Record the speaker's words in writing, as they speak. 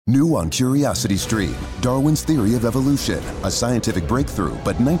New on Curiosity Stream, Darwin's Theory of Evolution, a scientific breakthrough,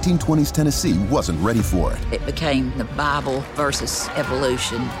 but 1920s Tennessee wasn't ready for it. It became the Bible versus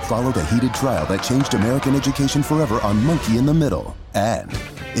evolution. Followed a heated trial that changed American education forever on Monkey in the Middle. And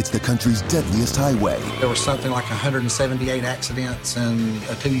it's the country's deadliest highway. There was something like 178 accidents in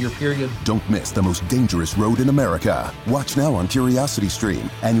a 2-year period. Don't miss the most dangerous road in America. Watch now on Curiosity Stream.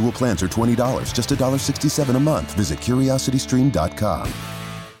 Annual plans are $20, just $1.67 a month. Visit curiositystream.com.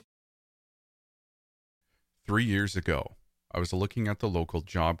 3 years ago, I was looking at the local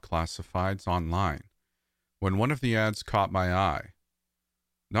job classifieds online when one of the ads caught my eye.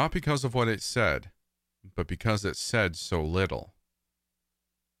 Not because of what it said, but because it said so little.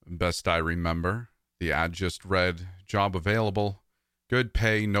 Best I remember, the ad just read, job available, good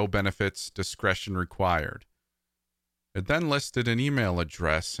pay, no benefits, discretion required. It then listed an email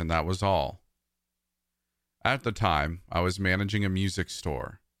address, and that was all. At the time, I was managing a music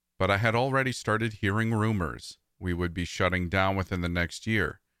store, but I had already started hearing rumors we would be shutting down within the next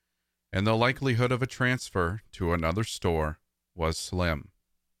year, and the likelihood of a transfer to another store was slim.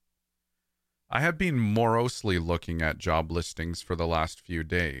 I had been morosely looking at job listings for the last few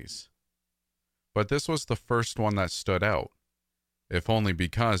days, but this was the first one that stood out, if only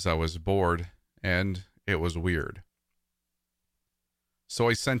because I was bored and it was weird. So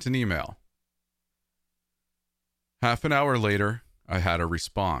I sent an email. Half an hour later, I had a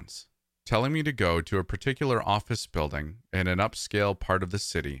response, telling me to go to a particular office building in an upscale part of the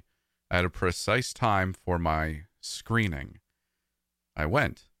city at a precise time for my screening. I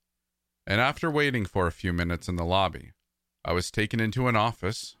went, and after waiting for a few minutes in the lobby, I was taken into an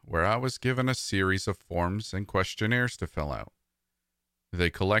office where I was given a series of forms and questionnaires to fill out. They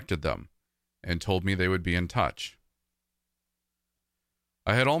collected them and told me they would be in touch.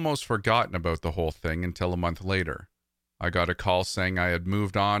 I had almost forgotten about the whole thing until a month later. I got a call saying I had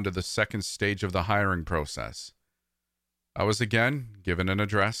moved on to the second stage of the hiring process. I was again given an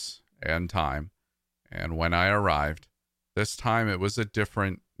address and time, and when I arrived, this time it was a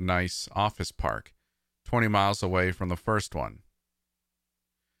different, nice office park, 20 miles away from the first one.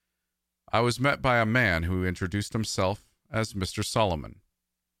 I was met by a man who introduced himself as Mr. Solomon.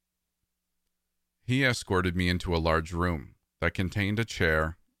 He escorted me into a large room that contained a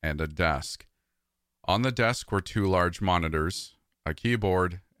chair and a desk. On the desk were 2 large monitors, a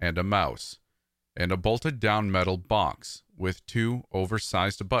keyboard, and a mouse, and a bolted-down metal box with 2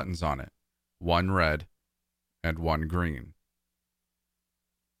 oversized buttons on it, one red and one green.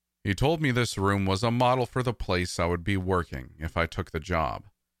 He told me this room was a model for the place I would be working if I took the job.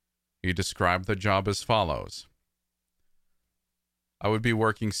 He described the job as follows. I would be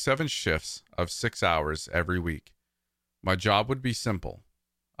working 7 shifts of 6 hours every week. My job would be simple.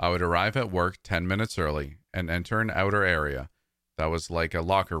 I would arrive at work 10 minutes early and enter an outer area that was like a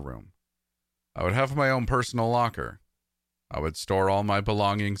locker room. I would have my own personal locker. I would store all my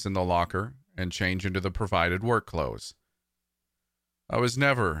belongings in the locker and change into the provided work clothes. I was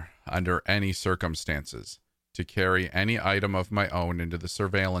never, under any circumstances, to carry any item of my own into the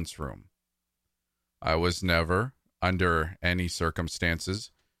surveillance room. I was never, under any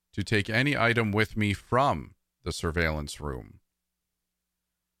circumstances, to take any item with me from the surveillance room.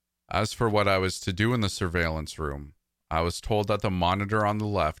 As for what I was to do in the surveillance room, I was told that the monitor on the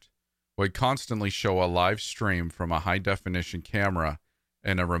left would constantly show a live stream from a high-definition camera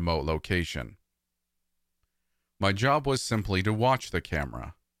in a remote location. My job was simply to watch the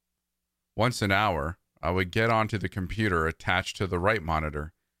camera. Once an hour, I would get onto the computer attached to the right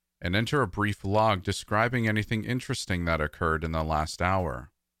monitor and enter a brief log describing anything interesting that occurred in the last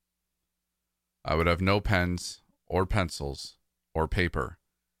hour. I would have no pens or pencils or paper,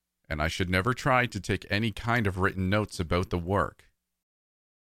 and I should never try to take any kind of written notes about the work.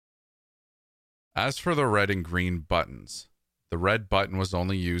 As for the red and green buttons, the red button was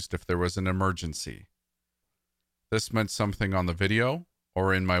only used if there was an emergency. This meant something on the video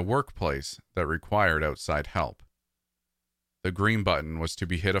or in my workplace that required outside help. The green button was to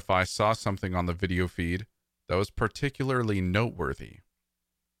be hit if I saw something on the video feed that was particularly noteworthy.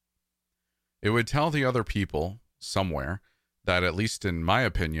 It would tell the other people, somewhere, that, at least in my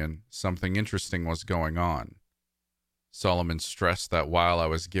opinion, something interesting was going on. Solomon stressed that while I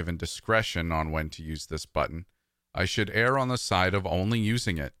was given discretion on when to use this button, I should err on the side of only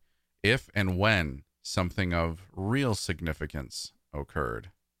using it if and when something of real significance occurred.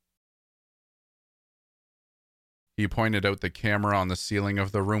 He pointed out the camera on the ceiling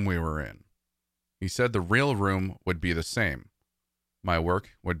of the room we were in. He said the real room would be the same. My work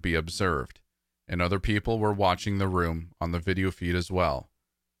would be observed, and other people were watching the room on the video feed as well.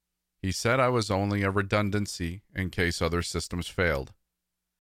 He said I was only a redundancy in case other systems failed.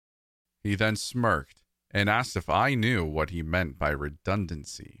 He then smirked and asked if I knew what he meant by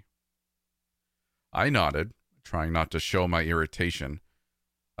redundancy. I nodded, trying not to show my irritation.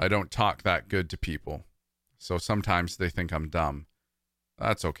 I don't talk that good to people, so sometimes they think I'm dumb.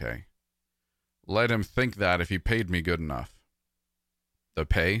 That's okay. Let him think that if he paid me good enough. The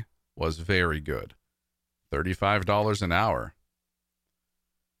pay was very good. $35 an hour.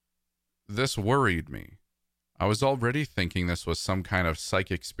 This worried me. I was already thinking this was some kind of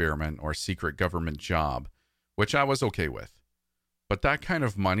psych experiment or secret government job, which I was okay with. But that kind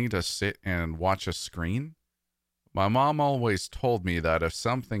of money to sit and watch a screen? My mom always told me that if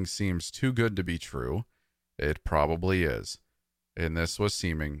something seems too good to be true, it probably is. And this was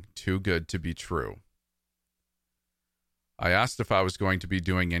seeming too good to be true. I asked if I was going to be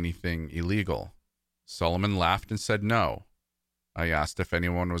doing anything illegal. Solomon laughed and said no. I asked if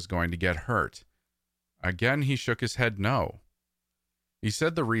anyone was going to get hurt. Again, he shook his head no. He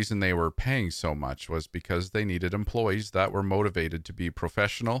said the reason they were paying so much was because they needed employees that were motivated to be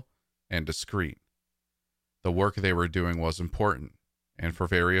professional and discreet. The work they were doing was important, and for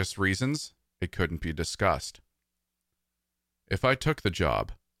various reasons, it couldn't be discussed. If I took the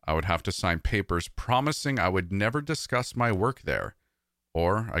job, I would have to sign papers promising I would never discuss my work there,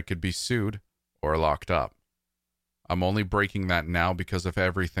 or I could be sued or locked up. I'm only breaking that now because of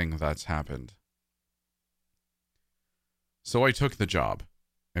everything that's happened. So I took the job,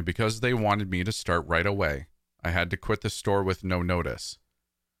 and because they wanted me to start right away, I had to quit the store with no notice.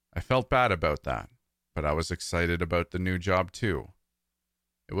 I felt bad about that, but I was excited about the new job too.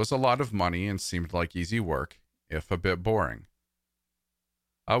 It was a lot of money and seemed like easy work, if a bit boring.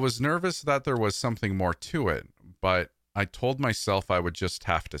 I was nervous that there was something more to it, but I told myself I would just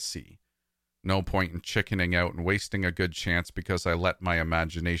have to see. No point in chickening out and wasting a good chance because I let my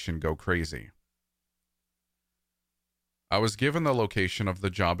imagination go crazy. I was given the location of the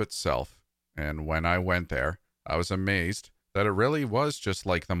job itself, and when I went there, I was amazed that it really was just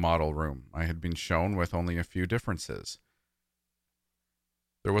like the model room I had been shown with only a few differences.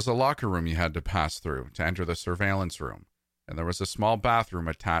 There was a locker room you had to pass through to enter the surveillance room, and there was a small bathroom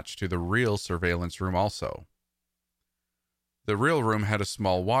attached to the real surveillance room also. The real room had a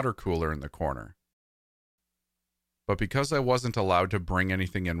small water cooler in the corner. But because I wasn't allowed to bring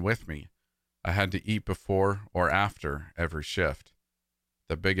anything in with me, I had to eat before or after every shift.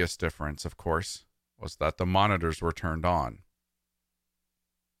 The biggest difference, of course, was that the monitors were turned on.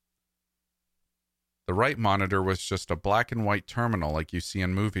 The right monitor was just a black and white terminal like you see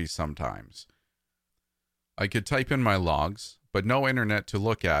in movies sometimes. I could type in my logs, but no internet to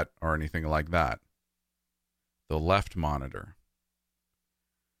look at or anything like that. The left monitor.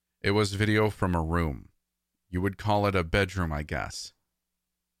 It was video from a room. You would call it a bedroom, I guess,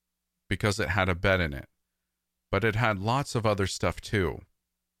 because it had a bed in it. But it had lots of other stuff too.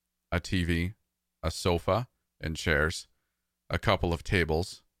 A TV, a sofa and chairs, a couple of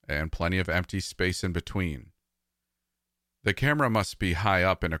tables, and plenty of empty space in between. The camera must be high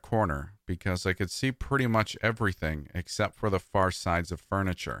up in a corner because I could see pretty much everything except for the far sides of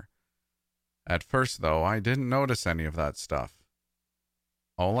furniture. At first, though, I didn't notice any of that stuff.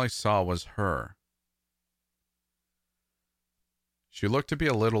 All I saw was her. She looked to be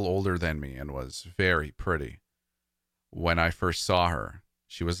a little older than me and was very pretty. When I first saw her,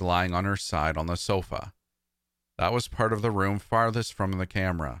 she was lying on her side on the sofa. That was part of the room farthest from the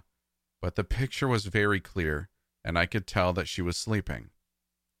camera, but the picture was very clear, and I could tell that she was sleeping.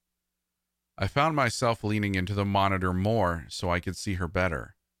 I found myself leaning into the monitor more so I could see her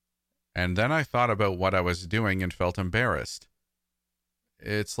better. And then I thought about what I was doing and felt embarrassed.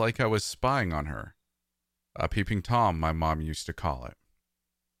 It's like I was spying on her. A peeping Tom, my mom used to call it.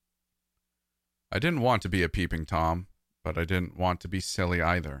 I didn't want to be a peeping Tom, but I didn't want to be silly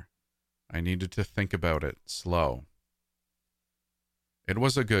either. I needed to think about it slow. It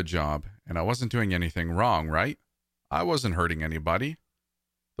was a good job, and I wasn't doing anything wrong, right? I wasn't hurting anybody.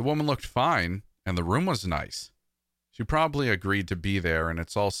 The woman looked fine, and the room was nice. She probably agreed to be there, and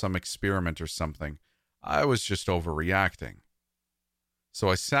it's all some experiment or something. I was just overreacting. So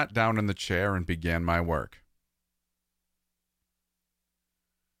I sat down in the chair and began my work.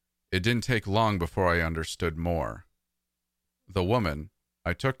 It didn't take long before I understood more. The woman,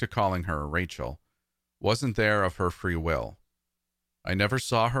 I took to calling her Rachel, wasn't there of her free will. I never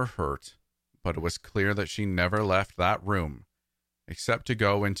saw her hurt, but it was clear that she never left that room, except to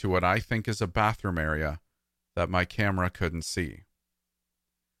go into what I think is a bathroom area that my camera couldn't see.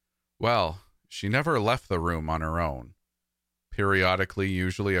 Well, she never left the room on her own. Periodically,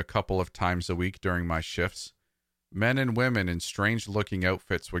 usually a couple of times a week during my shifts, men and women in strange-looking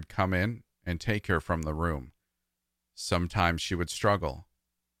outfits would come in and take her from the room. Sometimes she would struggle,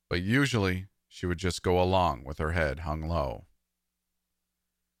 but usually she would just go along with her head hung low.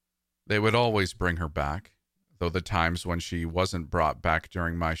 They would always bring her back, though the times when she wasn't brought back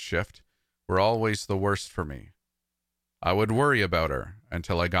during my shift were always the worst for me. I would worry about her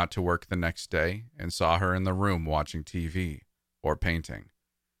until I got to work the next day and saw her in the room watching TV or painting.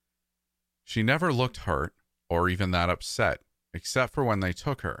 She never looked hurt or even that upset, except for when they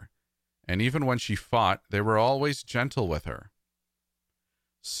took her, and even when she fought, they were always gentle with her.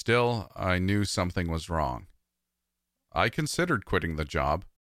 Still, I knew something was wrong. I considered quitting the job,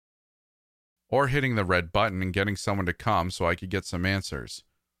 or hitting the red button and getting someone to come so I could get some answers,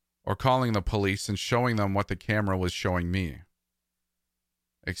 or calling the police and showing them what the camera was showing me.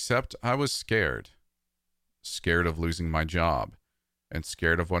 Except I was scared. Scared of losing my job, and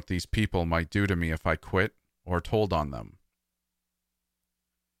scared of what these people might do to me if I quit or told on them.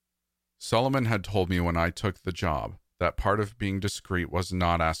 Solomon had told me when I took the job that part of being discreet was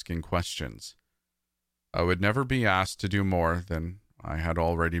not asking questions. I would never be asked to do more than I had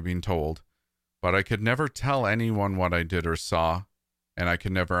already been told, but I could never tell anyone what I did or saw, and I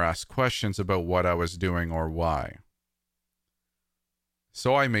could never ask questions about what I was doing or why.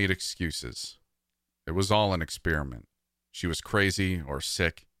 So I made excuses. It was all an experiment. She was crazy or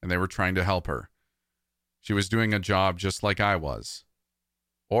sick, and they were trying to help her. She was doing a job just like I was.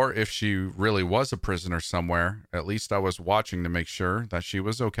 Or if she really was a prisoner somewhere, at least I was watching to make sure that she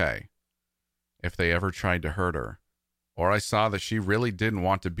was okay. If they ever tried to hurt her, or I saw that she really didn't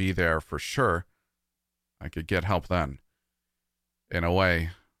want to be there for sure, I could get help then. In a way,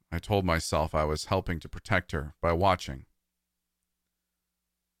 I told myself I was helping to protect her by watching.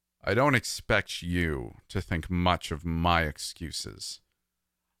 I don't expect you to think much of my excuses.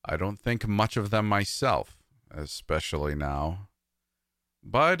 I don't think much of them myself, especially now.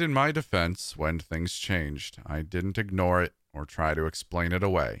 But in my defense, when things changed, I didn't ignore it or try to explain it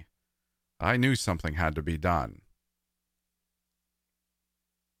away. I knew something had to be done.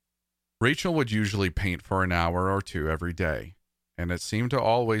 Rachel would usually paint for an hour or two every day, and it seemed to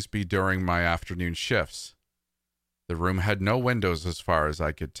always be during my afternoon shifts. The room had no windows as far as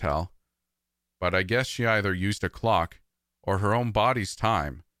I could tell, but I guess she either used a clock or her own body's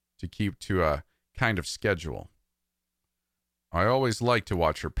time to keep to a kind of schedule. I always liked to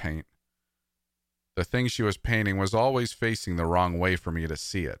watch her paint. The thing she was painting was always facing the wrong way for me to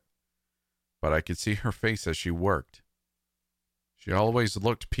see it, but I could see her face as she worked. She always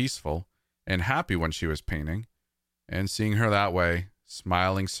looked peaceful and happy when she was painting, and seeing her that way,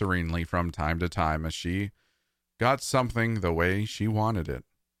 smiling serenely from time to time as she got something the way she wanted it,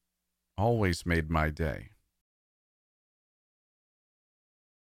 always made my day.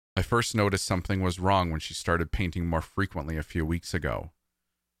 I first noticed something was wrong when she started painting more frequently a few weeks ago.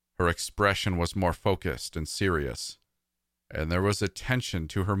 Her expression was more focused and serious, and there was a tension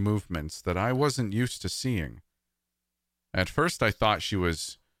to her movements that I wasn't used to seeing. At first I thought she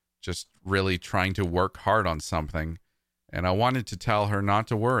was just really trying to work hard on something, and I wanted to tell her not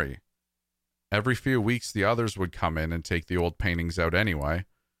to worry. Every few weeks the others would come in and take the old paintings out anyway,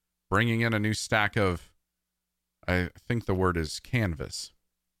 bringing in a new stack of, I think the word is canvas.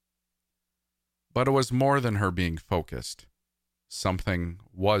 But it was more than her being focused. Something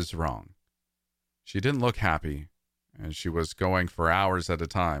was wrong. She didn't look happy, and she was going for hours at a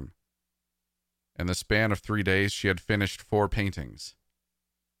time. In the span of 3 days, she had finished 4 paintings.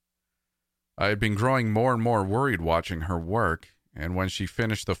 I had been growing more and more worried watching her work, and when she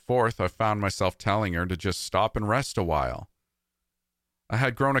finished the 4th, I found myself telling her to just stop and rest a while. I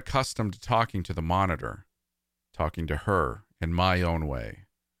had grown accustomed to talking to the monitor, talking to her in my own way.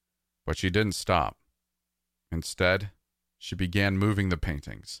 But she didn't stop. Instead, she began moving the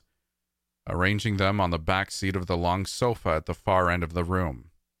paintings, arranging them on the back seat of the long sofa at the far end of the room.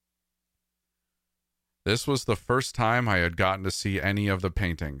 This was the first time I had gotten to see any of the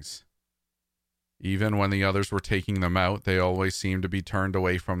paintings. Even when the others were taking them out, they always seemed to be turned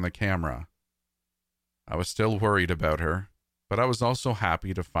away from the camera. I was still worried about her, but I was also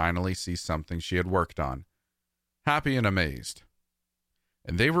happy to finally see something she had worked on. Happy and amazed.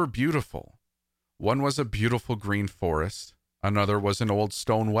 And they were beautiful. One was a beautiful green forest, another was an old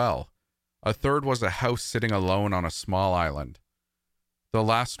stone well, a third was a house sitting alone on a small island. The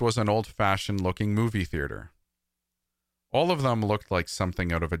last was an old-fashioned looking movie theater. All of them looked like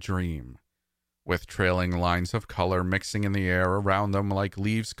something out of a dream, with trailing lines of color mixing in the air around them like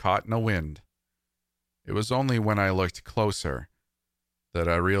leaves caught in a wind. It was only when I looked closer that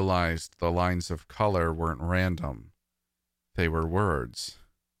I realized the lines of color weren't random. They were words.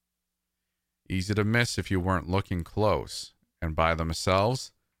 Easy to miss if you weren't looking close, and by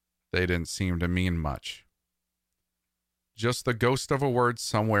themselves, they didn't seem to mean much. Just the ghost of a word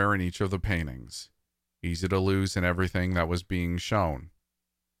somewhere in each of the paintings, easy to lose in everything that was being shown.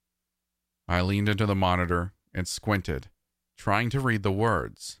 I leaned into the monitor and squinted, trying to read the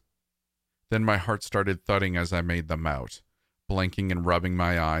words. Then my heart started thudding as I made them out. Blinking and rubbing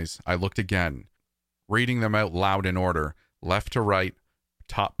my eyes, I looked again, reading them out loud in order, left to right,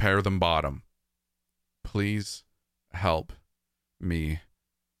 top pair them bottom. Please help me,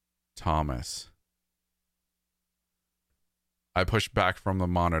 Thomas. I pushed back from the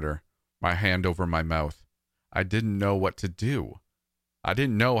monitor, my hand over my mouth. I didn't know what to do. I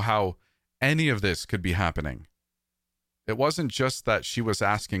didn't know how any of this could be happening. It wasn't just that she was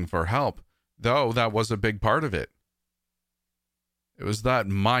asking for help, though that was a big part of it. It was that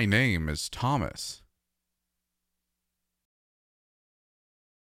my name is Thomas.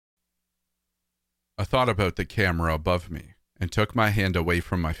 I thought about the camera above me and took my hand away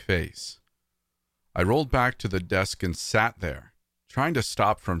from my face. I rolled back to the desk and sat there, trying to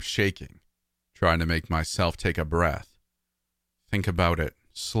stop from shaking, trying to make myself take a breath. Think about it,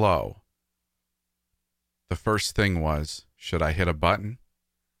 slow. The first thing was, should I hit a button?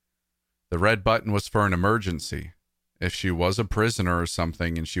 The red button was for an emergency. If she was a prisoner or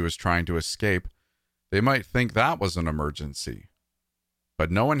something and she was trying to escape, they might think that was an emergency.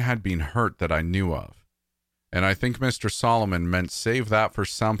 But no one had been hurt that I knew of. And I think Mr. Solomon meant save that for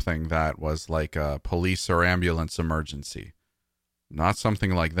something that was like a police or ambulance emergency. Not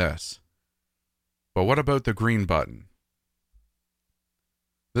something like this. But what about the green button?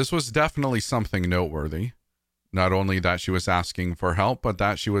 This was definitely something noteworthy. Not only that she was asking for help, but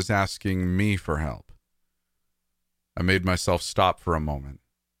that she was asking me for help. I made myself stop for a moment.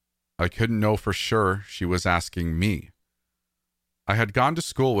 I couldn't know for sure she was asking me. I had gone to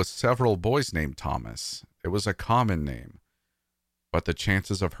school with several boys named Thomas. It was a common name. But the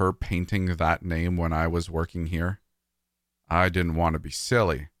chances of her painting that name when I was working here? I didn't want to be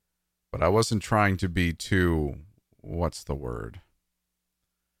silly, but I wasn't trying to be too, what's the word?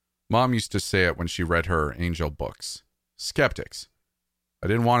 Mom used to say it when she read her angel books. Skeptics. I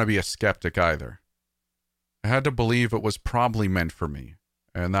didn't want to be a skeptic either. I had to believe it was probably meant for me,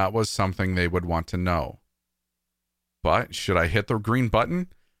 and that was something they would want to know. But should I hit the green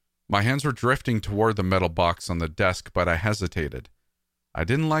button? My hands were drifting toward the metal box on the desk, but I hesitated. I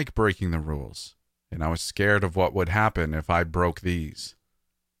didn't like breaking the rules, and I was scared of what would happen if I broke these.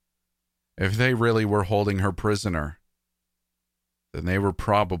 If they really were holding her prisoner, then they were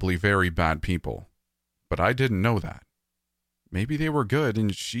probably very bad people. But I didn't know that. Maybe they were good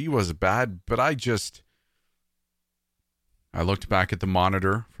and she was bad, but I looked back at the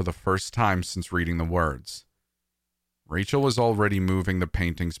monitor for the first time since reading the words. Rachel was already moving the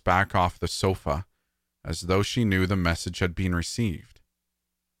paintings back off the sofa, as though she knew the message had been received.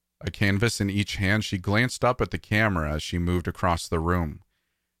 A canvas in each hand, she glanced up at the camera as she moved across the room,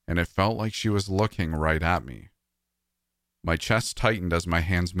 and it felt like she was looking right at me. My chest tightened as my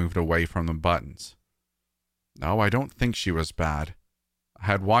hands moved away from the buttons. No, I don't think she was bad. I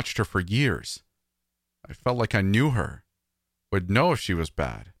had watched her for years. I felt like I knew her, would know if she was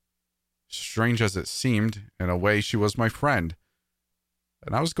bad. Strange as it seemed, in a way she was my friend,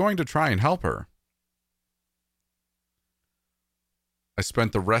 and I was going to try and help her. I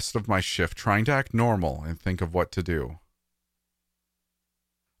spent the rest of my shift trying to act normal and think of what to do.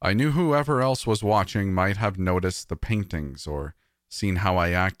 I knew whoever else was watching might have noticed the paintings or seen how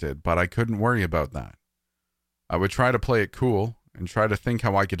I acted, but I couldn't worry about that. I would try to play it cool and try to think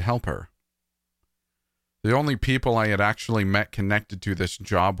how I could help her. The only people I had actually met connected to this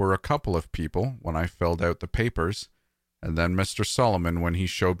job were a couple of people when I filled out the papers, and then Mr. Solomon when he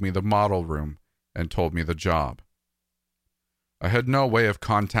showed me the model room and told me the job. I had no way of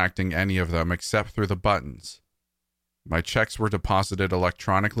contacting any of them except through the buttons. My checks were deposited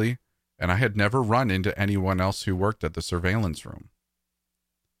electronically, and I had never run into anyone else who worked at the surveillance room.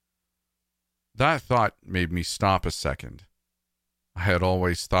 That thought made me stop a second. I had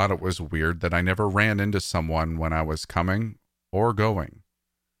always thought it was weird that I never ran into someone when I was coming or going.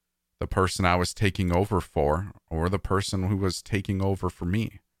 The person I was taking over for, or the person who was taking over for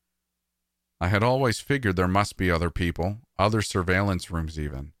me. I had always figured there must be other people, other surveillance rooms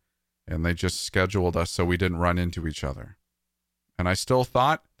even, and they just scheduled us so we didn't run into each other. And I still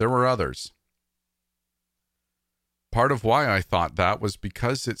thought there were others. Part of why I thought that was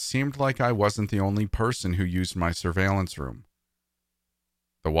because it seemed like I wasn't the only person who used my surveillance room.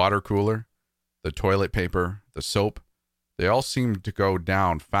 The water cooler, the toilet paper, the soap, they all seemed to go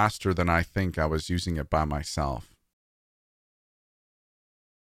down faster than I think I was using it by myself.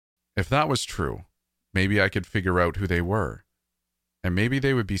 If that was true, maybe I could figure out who they were, and maybe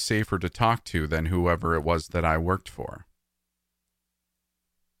they would be safer to talk to than whoever it was that I worked for.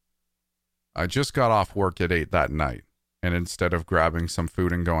 I just got off work at 8 that night, and instead of grabbing some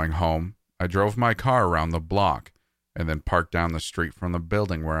food and going home, I drove my car around the block and then parked down the street from the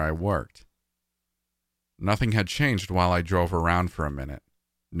building where I worked. Nothing had changed while I drove around for a minute.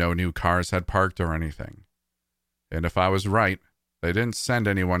 No new cars had parked or anything. And if I was right, they didn't send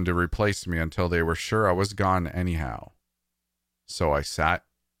anyone to replace me until they were sure I was gone anyhow. So I sat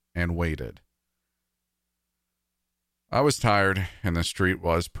and waited. I was tired, and the street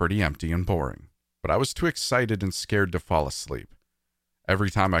was pretty empty and boring, but I was too excited and scared to fall asleep. Every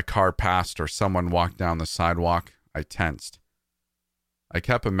time a car passed or someone walked down the sidewalk, I tensed. I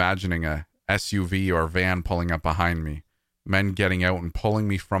kept imagining a SUV or van pulling up behind me, men getting out and pulling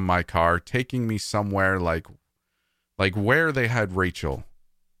me from my car, taking me somewhere like where they had Rachel,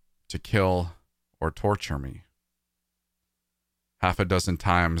 to kill or torture me. Half a dozen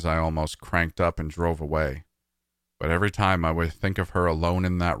times I almost cranked up and drove away, but every time I would think of her alone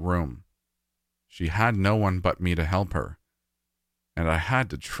in that room. She had no one but me to help her, and I had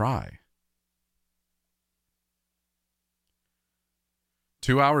to try.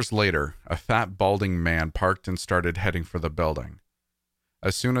 2 hours later, a fat, balding man parked and started heading for the building.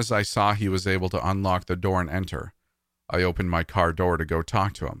 As soon as I saw he was able to unlock the door and enter, I opened my car door to go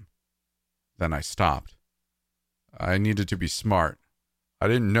talk to him. Then I stopped. I needed to be smart. I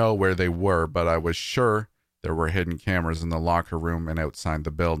didn't know where they were, but I was sure there were hidden cameras in the locker room and outside the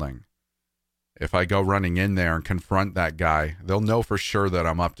building. If I go running in there and confront that guy, they'll know for sure that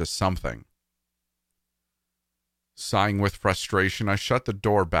I'm up to something. Sighing with frustration, I shut the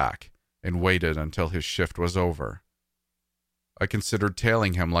door back and waited until his shift was over. I considered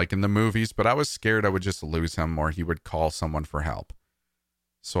tailing him like in the movies, but I was scared I would just lose him or he would call someone for help.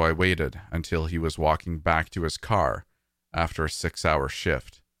 So I waited until he was walking back to his car after a 6-hour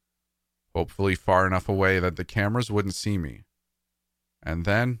shift, hopefully far enough away that the cameras wouldn't see me. And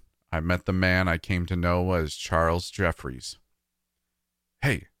then I met the man I came to know as Charles Jeffries.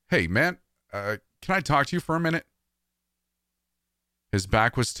 Hey, man, can I talk to you for a minute? His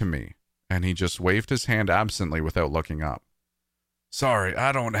back was to me, and he just waved his hand absently without looking up. Sorry,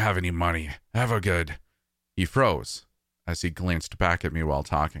 I don't have any money. Have a good... He froze as he glanced back at me while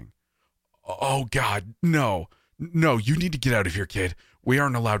talking. Oh, God, no. No, you need to get out of here, kid. We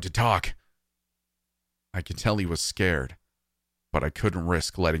aren't allowed to talk. I could tell he was scared, but I couldn't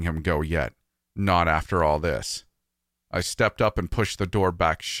risk letting him go yet. Not after all this. I stepped up and pushed the door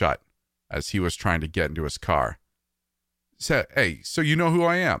back shut as he was trying to get into his car. Hey, so you know who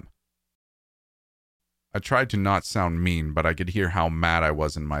I am? I tried to not sound mean, but I could hear how mad I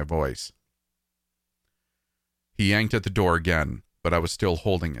was in my voice. He yanked at the door again, but I was still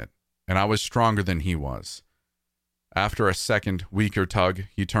holding it, and I was stronger than he was. After a second, weaker tug,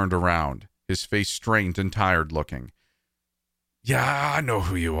 he turned around, his face strained and tired looking. Yeah, I know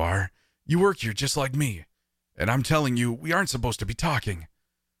who you are. You work here just like me. And I'm telling you, we aren't supposed to be talking.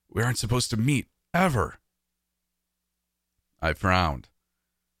 We aren't supposed to meet, ever. I frowned.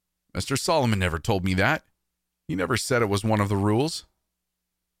 Mr. Solomon never told me that. He never said it was one of the rules.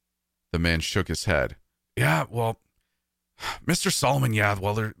 The man shook his head. Yeah, well, Mr. Solomon,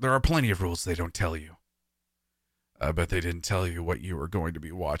 there are plenty of rules they don't tell you. I bet they didn't tell you what you were going to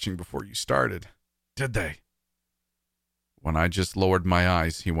be watching before you started, did they? When I just lowered my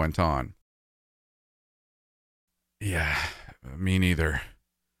eyes, he went on. Yeah, me neither.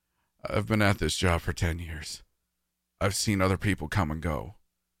 I've been at this job for 10 years. I've seen other people come and go,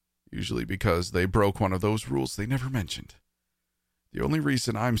 usually because they broke one of those rules they never mentioned. The only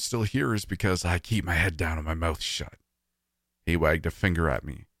reason I'm still here is because I keep my head down and my mouth shut. He wagged a finger at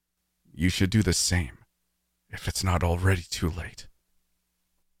me. You should do the same, if it's not already too late.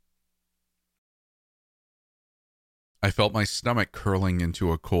 I felt my stomach curling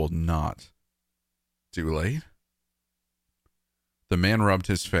into a cold knot. Too late? The man rubbed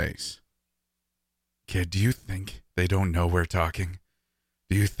his face. Kid, do you think they don't know we're talking?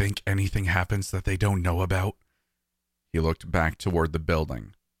 Do you think anything happens that they don't know about? He looked back toward the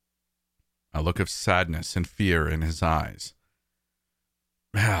building, a look of sadness and fear in his eyes.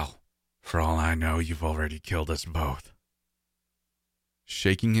 Hell, for all I know, you've already killed us both.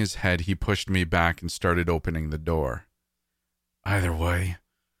 Shaking his head, he pushed me back and started opening the door. Either way,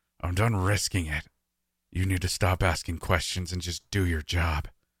 I'm done risking it. You need to stop asking questions and just do your job.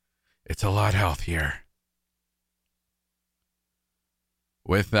 It's a lot healthier.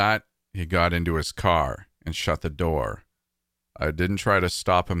 With that, he got into his car and shut the door. I didn't try to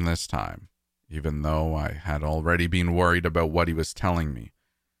stop him this time, even though I had already been worried about what he was telling me.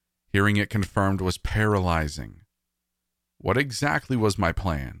 Hearing it confirmed was paralyzing. What exactly was my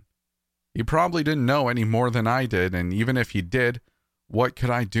plan? He probably didn't know any more than I did, and even if he did, What could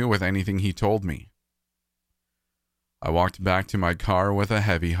I do with anything he told me? I walked back to my car with a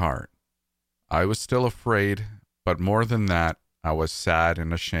heavy heart. I was still afraid, but more than that, I was sad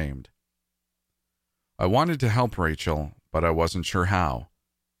and ashamed. I wanted to help Rachel, but I wasn't sure how.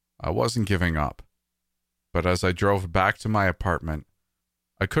 I wasn't giving up. But as I drove back to my apartment,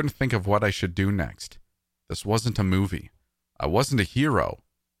 I couldn't think of what I should do next. This wasn't a movie. I wasn't a hero.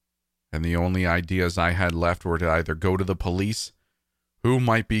 And the only ideas I had left were to either go to the police, who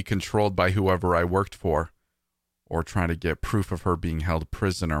might be controlled by whoever I worked for, or try to get proof of her being held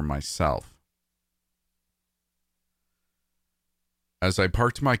prisoner myself. As I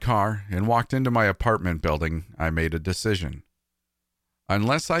parked my car and walked into my apartment building, I made a decision.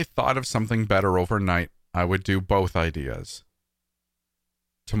 Unless I thought of something better overnight, I would do both ideas.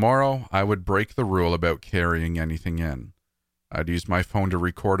 Tomorrow, I would break the rule about carrying anything in. I'd use my phone to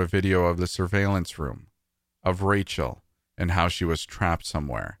record a video of the surveillance room, of Rachel, and how she was trapped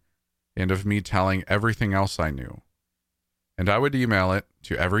somewhere, and of me telling everything else I knew. And I would email it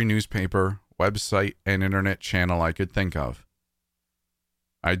to every newspaper, website, and internet channel I could think of.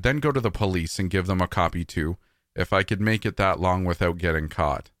 I'd then go to the police and give them a copy too, if I could make it that long without getting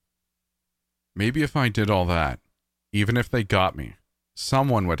caught. Maybe if I did all that, even if they got me,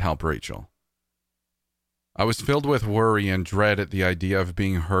 someone would help Rachel. I was filled with worry and dread at the idea of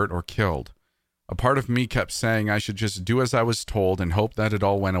being hurt or killed. A part of me kept saying I should just do as I was told and hope that it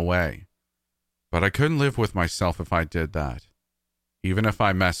all went away. But I couldn't live with myself if I did that. Even if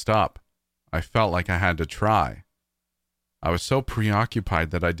I messed up, I felt like I had to try. I was so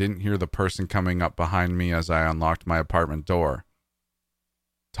preoccupied that I didn't hear the person coming up behind me as I unlocked my apartment door.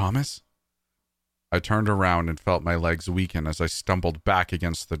 "Thomas?" I turned around and felt my legs weaken as I stumbled back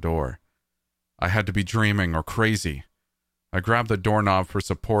against the door. I had to be dreaming or crazy. I grabbed the doorknob for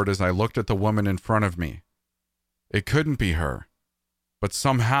support as I looked at the woman in front of me. It couldn't be her, but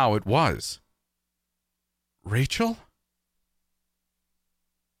somehow it was. Rachel?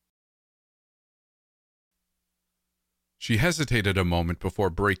 She hesitated a moment before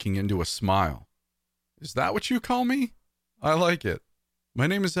breaking into a smile. "Is that what you call me? I like it. My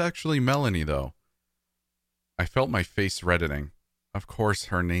name is actually Melanie, though." I felt my face reddening. Of course,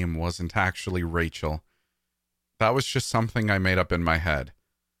 her name wasn't actually Rachel. That was just something I made up in my head.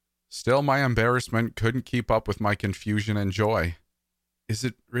 Still, my embarrassment couldn't keep up with my confusion and joy. "Is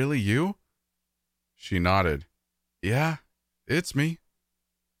it really you?" She nodded. "Yeah, it's me."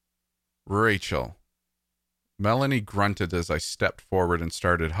 "Rachel." Melanie grunted as I stepped forward and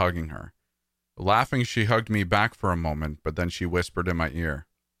started hugging her. Laughing, she hugged me back for a moment, but then she whispered in my ear,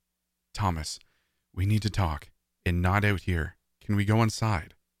 "Thomas, we need to talk, and not out here. Can we go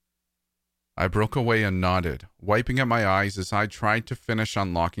inside?" I broke away and nodded, wiping at my eyes as I tried to finish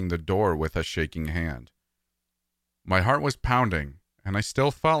unlocking the door with a shaking hand. My heart was pounding, and I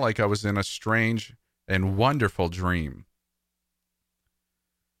still felt like I was in a strange and wonderful dream.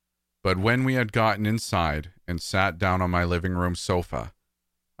 But when we had gotten inside and sat down on my living room sofa,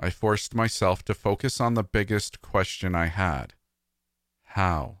 I forced myself to focus on the biggest question I had.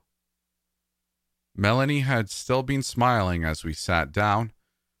 How? Melanie had still been smiling as we sat down,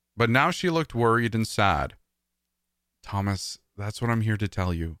 but now she looked worried and sad. "Thomas, that's what I'm here to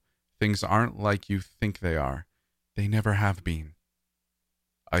tell you. Things aren't like you think they are. They never have been."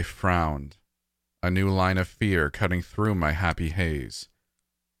 I frowned, a new line of fear cutting through my happy haze.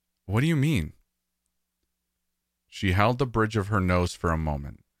 "What do you mean?" She held the bridge of her nose for a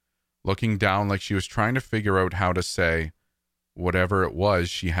moment, looking down like she was trying to figure out how to say whatever it was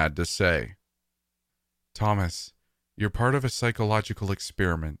she had to say. "Thomas, you're part of a psychological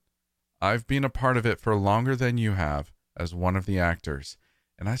experiment. I've been a part of it for longer than you have, as one of the actors,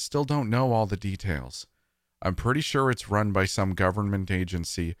 and I still don't know all the details. I'm pretty sure it's run by some government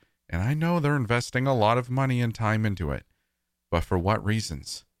agency, and I know they're investing a lot of money and time into it. But for what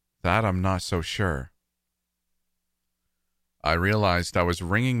reasons? That I'm not so sure." I realized I was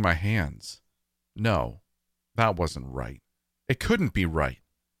wringing my hands. No, that wasn't right. It couldn't be right.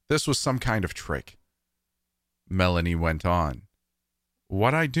 This was some kind of trick. Melanie went on.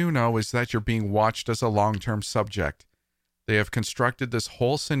 "What I do know is that you're being watched as a long-term subject. They have constructed this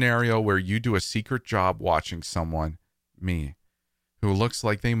whole scenario where you do a secret job watching someone, me, who looks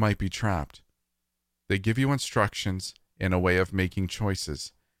like they might be trapped. They give you instructions and a way of making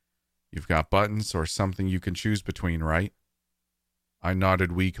choices. You've got buttons or something you can choose between, right?" I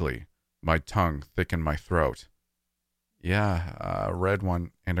nodded weakly, my tongue thick in my throat. "Yeah, a red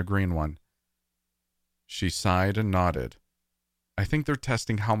one and a green one." She sighed and nodded. "I think they're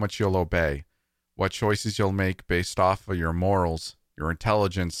testing how much you'll obey, what choices you'll make based off of your morals, your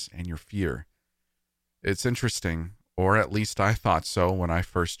intelligence, and your fear. It's interesting, Or at least I thought so when I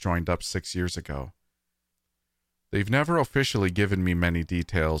first joined up 6 years ago. They've never officially given me many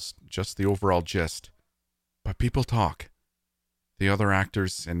details, just the overall gist. But people talk. The other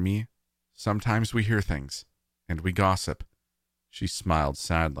actors and me, sometimes we hear things, and we gossip. She smiled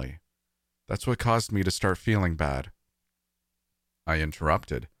sadly. That's what caused me to start feeling bad. I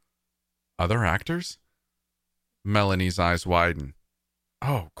interrupted. Other actors? Melanie's eyes widen.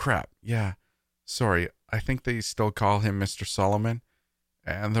 Oh, crap, yeah. Sorry, I think they still call him Mr. Solomon,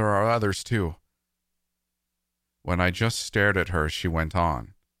 and there are others too. When I just stared at her, she went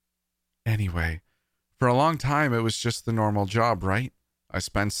on. Anyway, for a long time it was just the normal job, right? I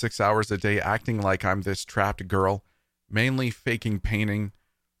spend 6 hours a day acting like I'm this trapped girl, mainly faking painting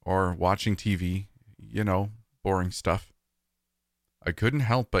or watching TV, boring stuff. I couldn't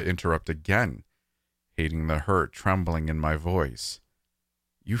help but interrupt again, hating the hurt trembling in my voice.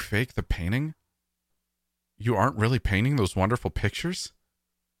 You fake the painting? You aren't really painting those wonderful pictures?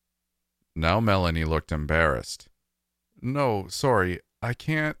 Now Melanie looked embarrassed. No, sorry, I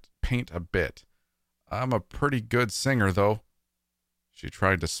can't paint a bit. I'm a pretty good singer, though. She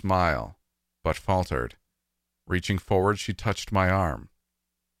tried to smile, but faltered. Reaching forward, she touched my arm.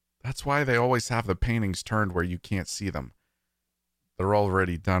 That's why they always have the paintings turned where you can't see them. They're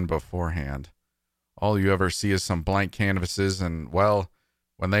already done beforehand. All you ever see is some blank canvases, and, well,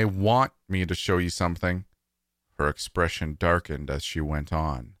 when they want me to show you something. Her expression darkened as she went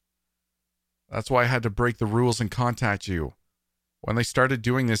on. That's why I had to break the rules and contact you. When they started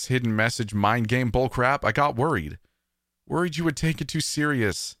doing this hidden message mind game bullcrap, I got worried. Worried you would take it too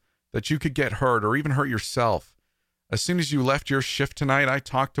serious, that you could get hurt or even hurt yourself. As soon as you left your shift tonight, I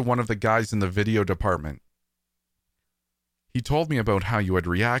talked to one of the guys in the video department. He told me about how you had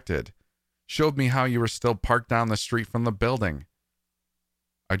reacted, showed me how you were still parked down the street from the building.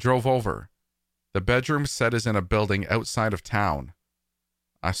 I drove over. The bedroom set is in a building outside of town.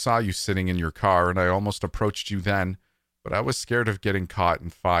 I saw you sitting in your car, and I almost approached you then, but I was scared of getting caught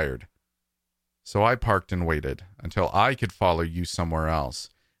and fired. So I parked and waited until I could follow you somewhere else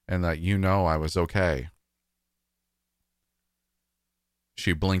and let you know I was okay.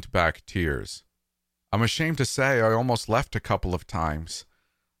 She blinked back tears. I'm ashamed to say I almost left a couple of times.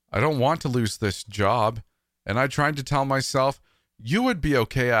 I don't want to lose this job, and I tried to tell myself you would be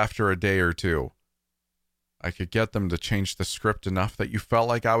okay after a day or two. I could get them to change the script enough that you felt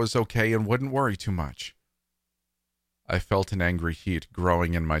like I was okay and wouldn't worry too much. I felt an angry heat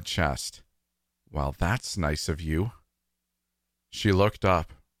growing in my chest. Well, that's nice of you. She looked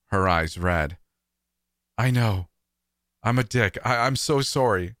up, her eyes red. I know. I'm a dick. I'm so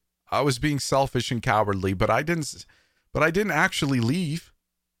sorry. I was being selfish and cowardly, but I didn't actually leave.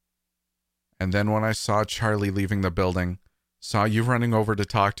 And then when I saw Charlie leaving the building, saw you running over to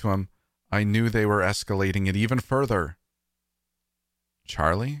talk to him, I knew they were escalating it even further.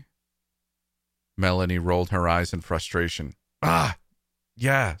 Charlie? Melanie rolled her eyes in frustration.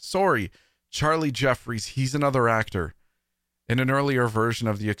 Yeah, sorry. Charlie Jeffries, he's another actor. In an earlier version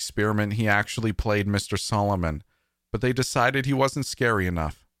of the experiment, he actually played Mr. Solomon, but they decided he wasn't scary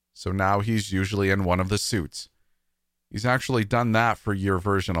enough, so now he's usually in one of the suits. He's actually done that for your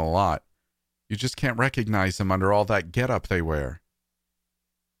version a lot. You just can't recognize him under all that getup they wear.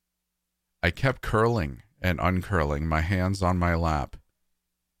 I kept curling and uncurling my hands on my lap.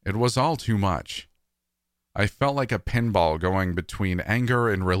 It was all too much. I felt like a pinball going between anger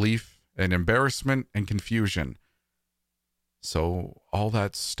and relief and embarrassment and confusion. So all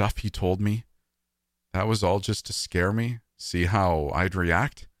that stuff he told me, that was all just to scare me, see how I'd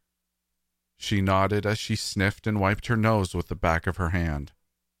react? She nodded as she sniffed and wiped her nose with the back of her hand.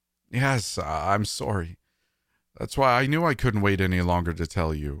 Yes, I'm sorry. That's why I knew I couldn't wait any longer to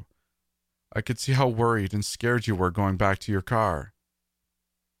tell you. I could see how worried and scared you were going back to your car.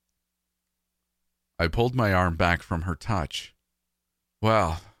 I pulled my arm back from her touch.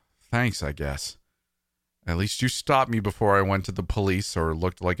 Well, thanks, I guess. At least you stopped me before I went to the police or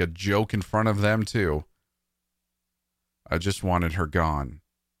looked like a joke in front of them, too. I just wanted her gone,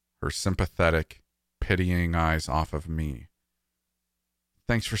 her sympathetic, pitying eyes off of me.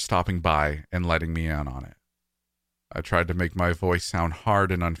 Thanks for stopping by and letting me in on it. I tried to make my voice sound hard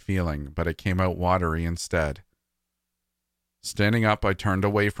and unfeeling, but it came out watery instead. Standing up, I turned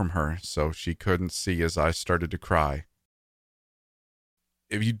away from her so she couldn't see as I started to cry.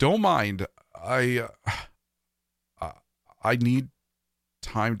 If you don't mind, I need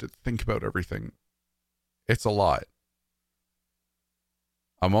time to think about everything. It's a lot.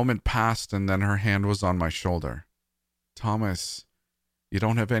 A moment passed and then her hand was on my shoulder. Thomas, you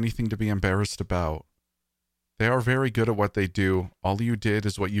don't have anything to be embarrassed about. They are very good at what they do. All you did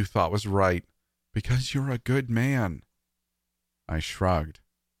is what you thought was right, because you're a good man. I shrugged.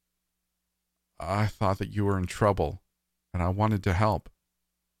 I thought that you were in trouble, and I wanted to help.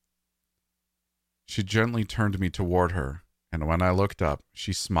 She gently turned me toward her, and when I looked up,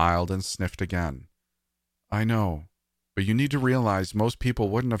 she smiled and sniffed again. I know, but you need to realize most people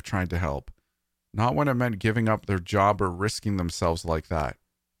wouldn't have tried to help. Not when it meant giving up their job or risking themselves like that.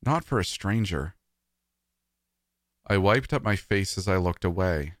 Not for a stranger. I wiped up my face as I looked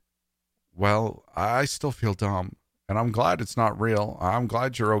away. Well, I still feel dumb, and I'm glad it's not real. I'm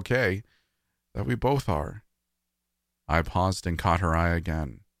glad you're okay. That we both are. I paused and caught her eye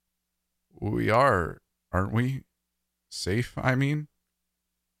again. We are, aren't we? Safe, I mean?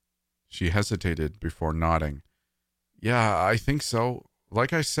 She hesitated before nodding. Yeah, I think so.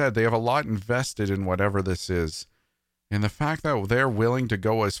 Like I said, they have a lot invested in whatever this is. And the fact that they're willing to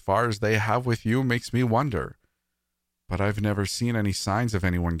go as far as they have with you makes me wonder. But I've never seen any signs of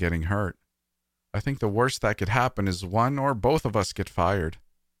anyone getting hurt. I think the worst that could happen is one or both of us get fired.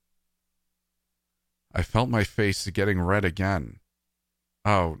 I felt my face getting red again.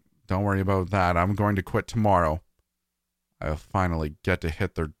 Oh, don't worry about that. I'm going to quit tomorrow. I'll finally get to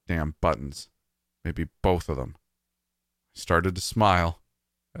hit their damn buttons. Maybe both of them. I started to smile,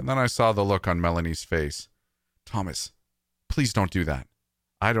 and then I saw the look on Melanie's face. Thomas, please don't do that.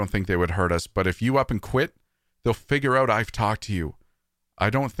 I don't think they would hurt us, but if you up and quit, they'll figure out I've talked to you. I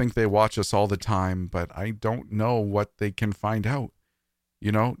don't think they watch us all the time, but I don't know what they can find out.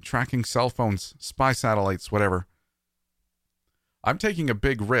 You know, tracking cell phones, spy satellites, whatever. I'm taking a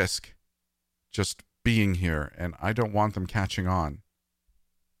big risk just being here, and I don't want them catching on.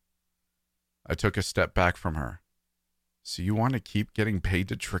 I took a step back from her. So you want to keep getting paid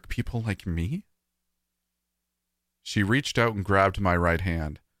to trick people like me? She reached out and grabbed my right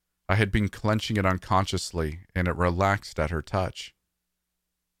hand. I had been clenching it unconsciously, and it relaxed at her touch.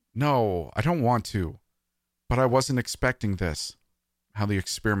 No, I don't want to. But I wasn't expecting this. How the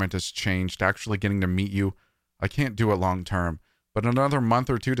experiment has changed, actually getting to meet you. I can't do it long term, but another month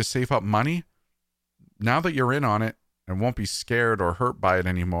or two to save up money? Now that you're in on it and won't be scared or hurt by it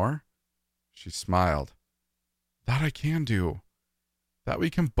anymore. She smiled. That I can do. That we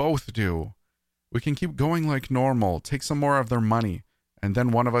can both do. We can keep going like normal, take some more of their money, and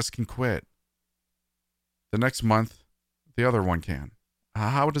then one of us can quit. The next month, the other one can.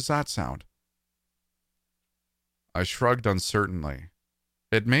 How does that sound? I shrugged uncertainly.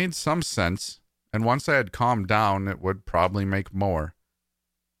 It made some sense, and once I had calmed down, it would probably make more.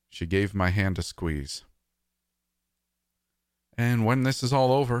 She gave my hand a squeeze. And when this is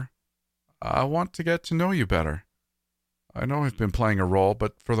all over, I want to get to know you better. I know I've been playing a role,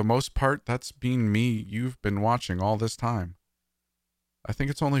 but for the most part, that's been me you've been watching all this time. I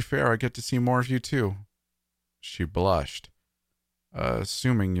think it's only fair I get to see more of you too. She blushed.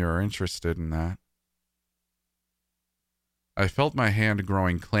 Assuming you're interested in that. I felt my hand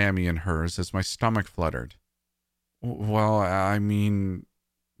growing clammy in hers as my stomach fluttered. Well, I mean,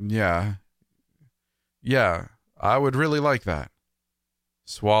 yeah. Yeah, I would really like that.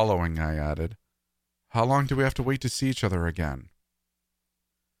 Swallowing, I added. How long do we have to wait to see each other again?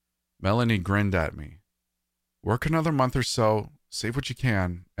 Melanie grinned at me. Work another month or so, save what you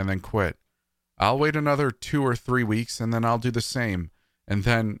can, and then quit. I'll wait another 2 or 3 weeks, and then I'll do the same. And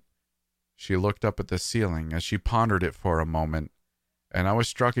then... She looked up at the ceiling as she pondered it for a moment, and I was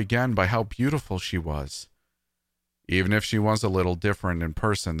struck again by how beautiful she was, even if she was a little different in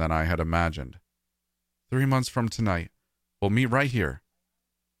person than I had imagined. 3 months from tonight, we'll meet right here.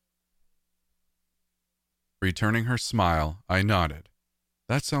 Returning her smile, I nodded.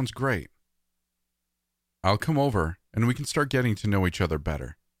 That sounds great. I'll come over, and we can start getting to know each other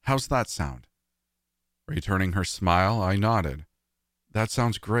better. How's that sound? Returning her smile, I nodded. That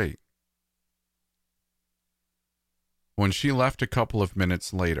sounds great. When she left a couple of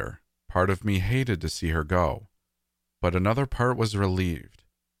minutes later, part of me hated to see her go, but another part was relieved.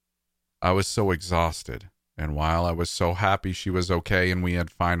 I was so exhausted, and while I was so happy she was okay and we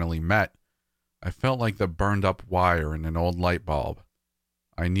had finally met, I felt like the burned-up wire in an old light bulb.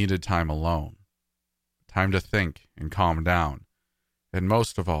 I needed time alone. Time to think and calm down, and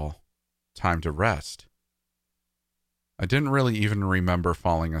most of all, time to rest. I didn't really even remember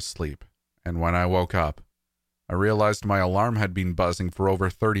falling asleep, and when I woke up, I realized my alarm had been buzzing for over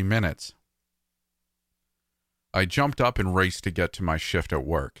 30 minutes. I jumped up and raced to get to my shift at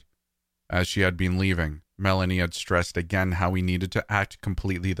work. As she had been leaving, Melanie had stressed again how we needed to act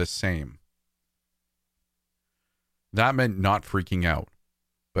completely the same. That meant not freaking out,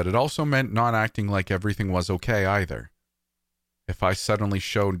 but it also meant not acting like everything was okay either. If I suddenly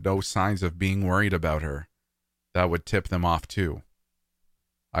showed no signs of being worried about her, that would tip them off too.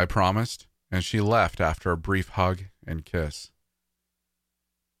 I promised, and she left after a brief hug and kiss.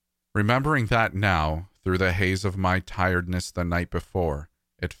 Remembering that now, through the haze of my tiredness the night before,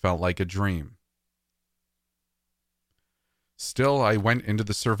 it felt like a dream. Still, I went into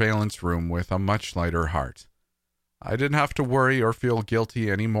the surveillance room with a much lighter heart. I didn't have to worry or feel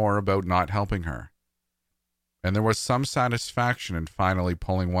guilty anymore about not helping her. And there was some satisfaction in finally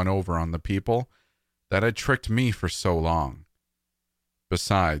pulling one over on the people that had tricked me for so long.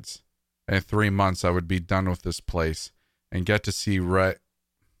 Besides, in 3 months I would be done with this place and get to see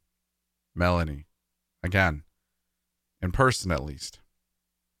Melanie again, in person at least.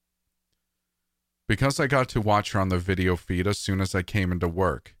 Because I got to watch her on the video feed as soon as I came into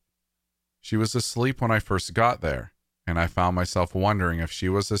work. She was asleep when I first got there, and I found myself wondering if she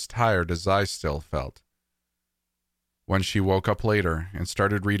was as tired as I still felt. When she woke up later and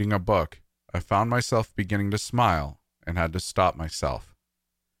started reading a book, I found myself beginning to smile and had to stop myself.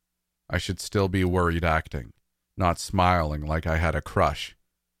 I should still be worried acting, not smiling like I had a crush.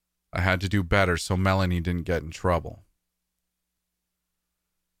 I had to do better so Melanie didn't get in trouble.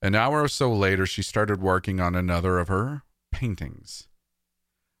 An hour or so later, she started working on another of her paintings.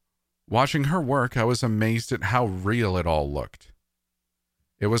 Watching her work, I was amazed at how real it all looked.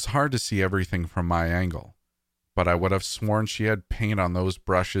 It was hard to see everything from my angle, but I would have sworn she had paint on those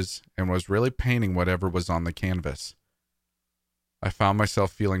brushes and was really painting whatever was on the canvas. I found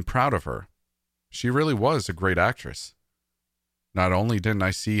myself feeling proud of her. She really was a great actress. Not only didn't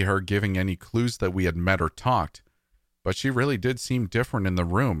I see her giving any clues that we had met or talked, but she really did seem different in the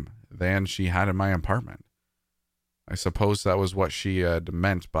room than she had in my apartment. I suppose that was what she had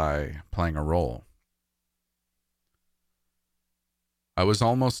meant by playing a role. I was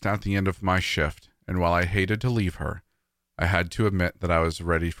almost at the end of my shift, and while I hated to leave her, I had to admit that I was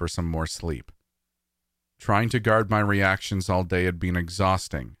ready for some more sleep. Trying to guard my reactions all day had been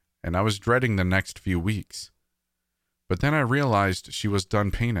exhausting, and I was dreading the next few weeks. But then I realized she was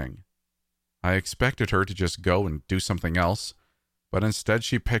done painting. I expected her to just go and do something else, but instead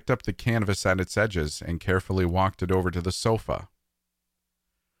she picked up the canvas at its edges and carefully walked it over to the sofa.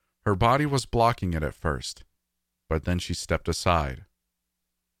 Her body was blocking it at first, but then she stepped aside.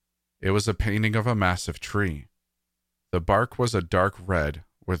 It was a painting of a massive tree. The bark was a dark red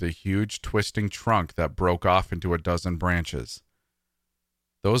with a huge twisting trunk that broke off into a dozen branches.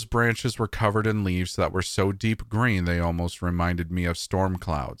 Those branches were covered in leaves that were so deep green they almost reminded me of storm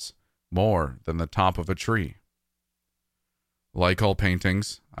clouds, more than the top of a tree. Like all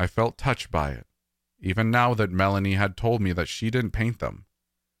paintings, I felt touched by it, even now that Melanie had told me that she didn't paint them.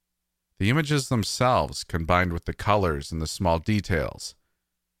 The images themselves, combined with the colors and the small details,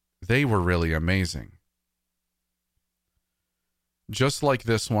 they were really amazing. Just like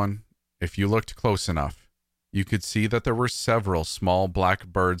this one, if you looked close enough, you could see that there were several small black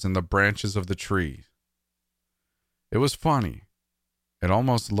birds in the branches of the tree. It was funny. It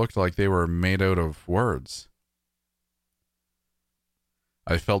almost looked like they were made out of words.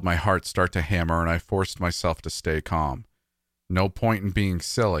 I felt my heart start to hammer and I forced myself to stay calm. No point in being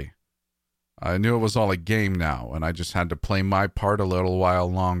silly. I knew it was all a game now and I just had to play my part a little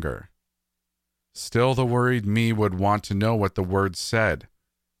while longer. Still, the worried me would want to know what the words said,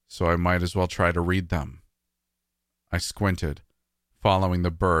 so I might as well try to read them. I squinted, following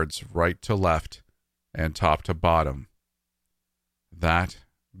the birds right to left and top to bottom. That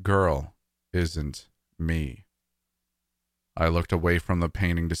girl isn't me. I looked away from the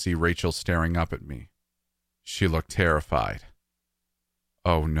painting to see Rachel staring up at me. She looked terrified.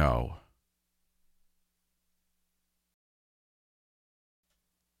 Oh no.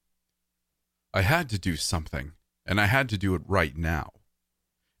 I had to do something, and I had to do it right now.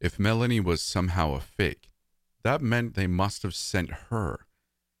 If Melanie was somehow a fake, that meant they must have sent her,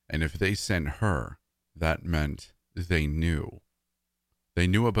 and if they sent her, that meant they knew. They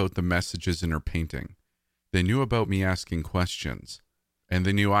knew about the messages in her painting. They knew about me asking questions, and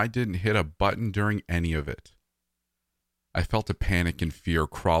they knew I didn't hit a button during any of it. I felt a panic and fear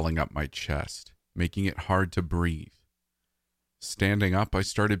crawling up my chest, making it hard to breathe. Standing up, I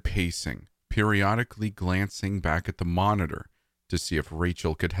started pacing, periodically glancing back at the monitor to see if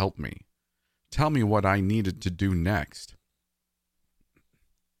Rachel could help me, tell me what I needed to do next.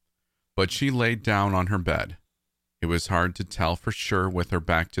 But she laid down on her bed. It was hard to tell for sure with her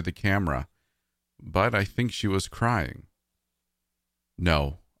back to the camera, but I think she was crying.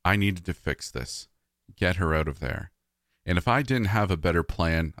 No, I needed to fix this, get her out of there. And if I didn't have a better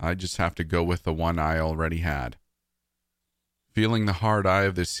plan, I'd just have to go with the one I already had. Feeling the hard eye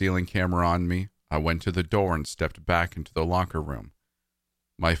of the ceiling camera on me, I went to the door and stepped back into the locker room.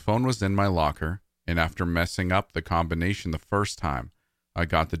 My phone was in my locker, and after messing up the combination the first time, I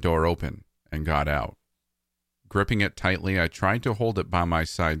got the door open and got out. Gripping it tightly, I tried to hold it by my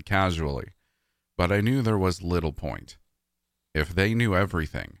side casually, but I knew there was little point. If they knew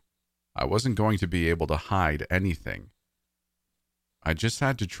everything, I wasn't going to be able to hide anything. I just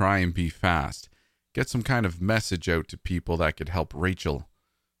had to try and be fast, get some kind of message out to people that could help Rachel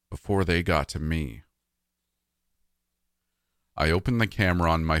before they got to me. I opened the camera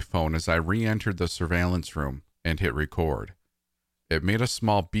on my phone as I re-entered the surveillance room and hit record. It made a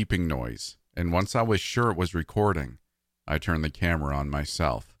small beeping noise, and once I was sure it was recording, I turned the camera on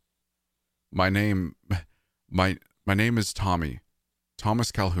myself. My name is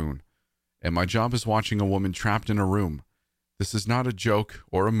Thomas Calhoun, and my job is watching a woman trapped in a room. This is not a joke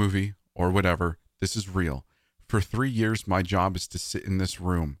or a movie or whatever. This is real. For 3 years, my job is to sit in this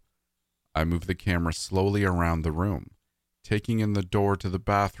room. I move the camera slowly around the room, taking in the door to the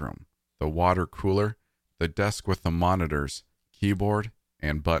bathroom, the water cooler, the desk with the monitors, keyboard,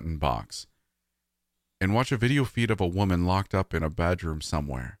 and button box, and watch a video feed of a woman locked up in a bedroom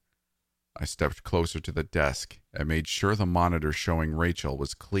somewhere. I stepped closer to the desk and made sure the monitor showing Rachel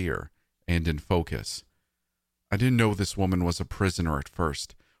was clear and in focus. I didn't know this woman was a prisoner at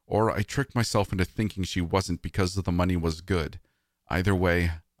first, or I tricked myself into thinking she wasn't because the money was good. Either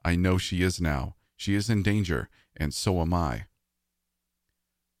way, I know she is now. She is in danger, and so am I.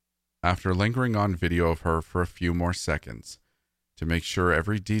 After lingering on video of her for a few more seconds, to make sure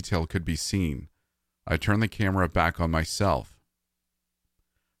every detail could be seen, I turned the camera back on myself.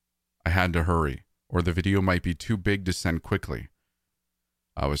 I had to hurry, or the video might be too big to send quickly.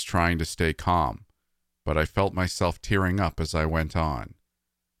 I was trying to stay calm, but I felt myself tearing up as I went on,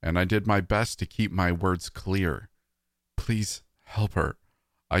 and I did my best to keep my words clear. Please help her.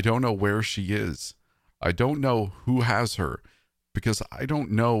 I don't know where she is. I don't know who has her, because I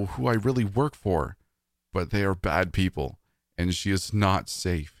don't know who I really work for, but they are bad people, and she is not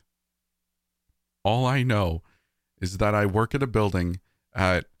safe. All I know is that I work at a building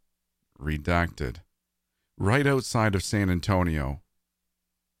at redacted, right outside of San Antonio.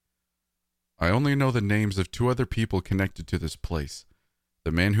 I only know the names of 2 other people connected to this place.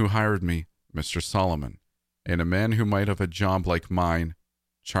 The man who hired me, Mr. Solomon, and a man who might have a job like mine,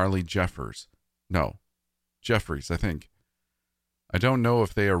 Charlie Jeffers. No, Jeffries, I think. I don't know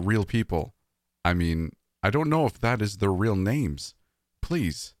if they are real people. I mean, I don't know if that is their real names.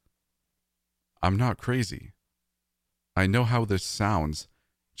 Please. I'm not crazy. I know how this sounds.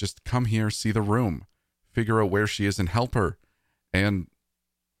 Just come here, see the room, figure out where she is and help her. And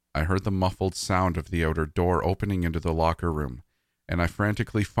I heard the muffled sound of the outer door opening into the locker room, and I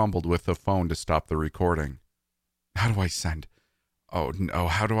frantically fumbled with the phone to stop the recording. How do I send? Oh no,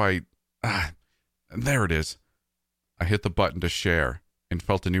 how do I... there it is. I hit the button to share and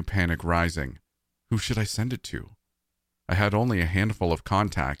felt a new panic rising. Who should I send it to? I had only a handful of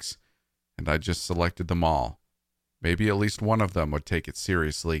contacts, and I just selected them all. Maybe at least one of them would take it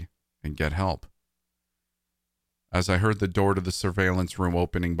seriously and get help. As I heard the door to the surveillance room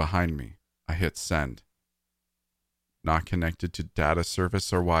opening behind me, I hit send. Not connected to data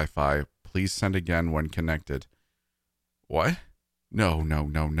service or Wi-Fi. Please send again when connected. What? No.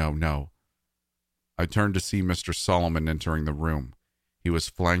 I turned to see Mr. Solomon entering the room. He was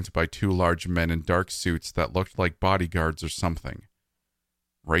flanked by 2 large men in dark suits that looked like bodyguards or something.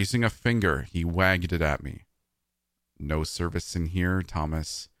 Raising a finger, he wagged it at me. No service in here,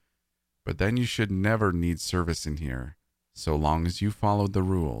 Thomas. But then you should never need service in here, so long as you followed the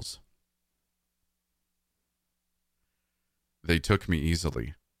rules. They took me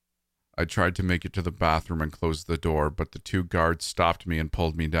easily. I tried to make it to the bathroom and close the door, but the 2 guards stopped me and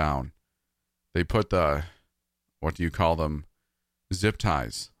pulled me down. They put the, zip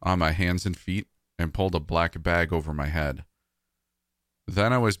ties on my hands and feet and pulled a black bag over my head.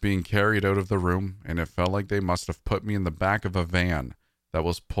 Then I was being carried out of the room, and it felt like they must have put me in the back of a van that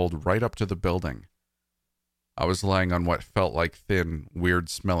was pulled right up to the building. I was lying on what felt like thin,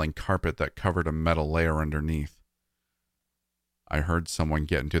 weird-smelling carpet that covered a metal layer underneath. I heard someone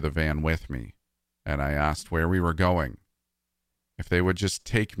get into the van with me, and I asked where we were going. If they would just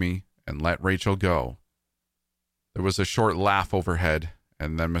take me and let Rachel go. There was a short laugh overhead,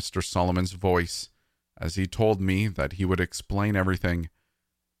 and then Mr. Solomon's voice, as he told me that he would explain everything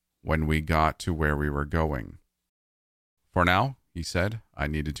when we got to where we were going. For now, he said, I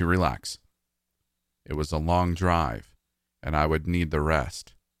needed to relax. It was a long drive, and I would need the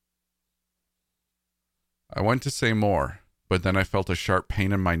rest. I went to say more, but then I felt a sharp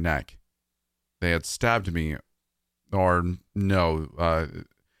pain in my neck. They had stabbed me,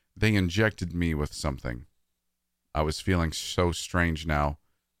 they injected me with something. I was feeling so strange now,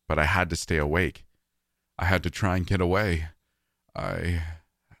 but I had to stay awake. I had to try and get away. I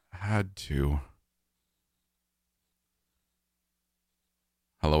had to.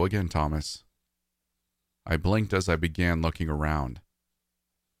 Hello again, Thomas. I blinked as I began looking around.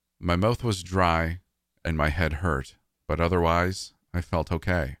 My mouth was dry and my head hurt, but otherwise, I felt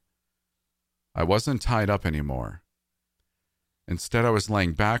okay. I wasn't tied up anymore. Instead, I was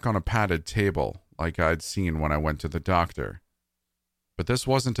laying back on a padded table like I'd seen when I went to the doctor. But this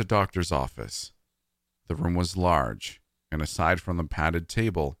wasn't a doctor's office. The room was large, and aside from the padded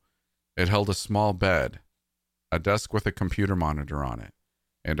table, it held a small bed, a desk with a computer monitor on it,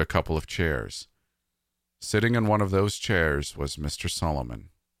 and a couple of chairs. Sitting in one of those chairs was Mr. Solomon.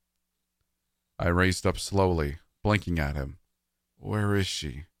 I raised up slowly, blinking at him. Where is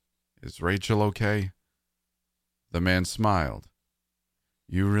she? Is Rachel okay? The man smiled.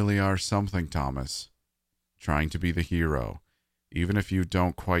 You really are something, Thomas. Trying to be the hero, even if you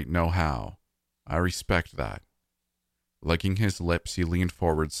don't quite know how. I respect that. Licking his lips, he leaned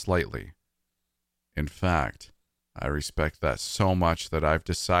forward slightly. In fact, I respect that so much that I've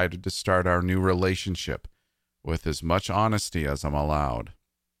decided to start our new relationship with as much honesty as I'm allowed.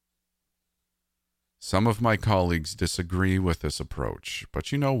 Some of my colleagues disagree with this approach,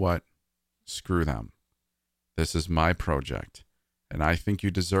 but you know what? Screw them. This is my project, and I think you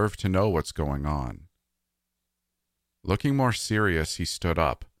deserve to know what's going on. Looking more serious, he stood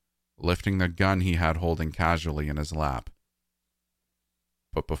up, lifting the gun he had holding casually in his lap.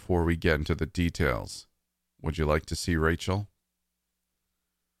 But before we get into the details, would you like to see Rachel?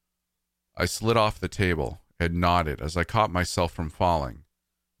 I slid off the table and nodded as I caught myself from falling.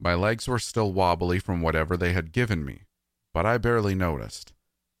 My legs were still wobbly from whatever they had given me, but I barely noticed.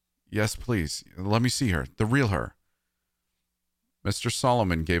 Yes, please, let me see her, the real her. Mr.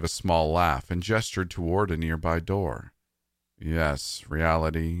 Solomon gave a small laugh and gestured toward a nearby door. Yes,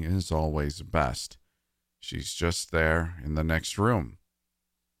 reality is always best. She's just there in the next room.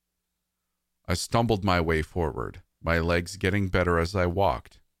 I stumbled my way forward, my legs getting better as I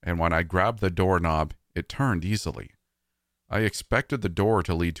walked, and when I grabbed the doorknob, it turned easily. I expected the door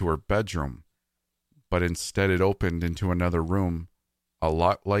to lead to her bedroom, but instead it opened into another room, a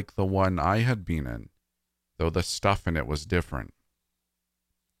lot like the one I had been in, though the stuff in it was different.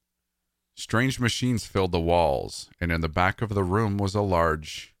 Strange machines filled the walls, and in the back of the room was a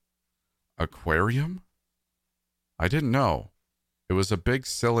large aquarium? I didn't know. It was a big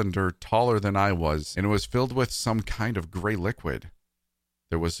cylinder taller than I was, and it was filled with some kind of gray liquid.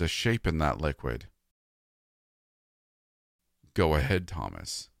 There was a shape in that liquid. Go ahead,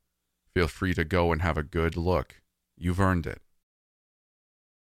 Thomas. Feel free to go and have a good look. You've earned it.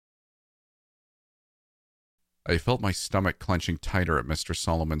 I felt my stomach clenching tighter at Mr.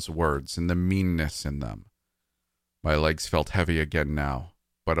 Solomon's words and the meanness in them. My legs felt heavy again now,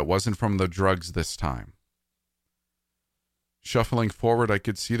 but it wasn't from the drugs this time. Shuffling forward, I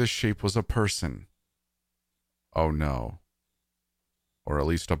could see the shape was a person. Oh no. Or at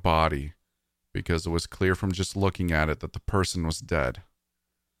least a body, because it was clear from just looking at it that the person was dead.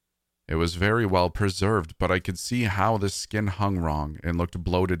 It was very well preserved, but I could see how the skin hung wrong and looked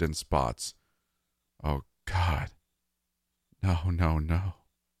bloated in spots. Oh God. No.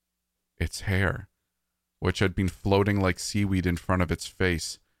 Its hair, which had been floating like seaweed in front of its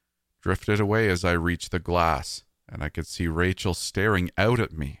face, drifted away as I reached the glass, and I could see Rachel staring out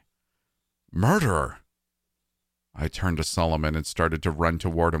at me. Murderer! I turned to Solomon and started to run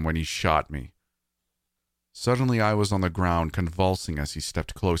toward him when he shot me. Suddenly I was on the ground, convulsing as he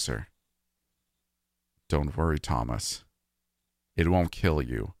stepped closer. Don't worry, Thomas. It won't kill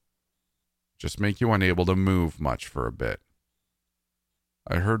you. Just make you unable to move much for a bit.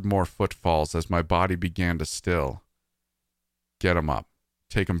 I heard more footfalls as my body began to still. Get him up.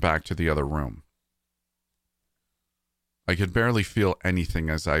 Take him back to the other room. I could barely feel anything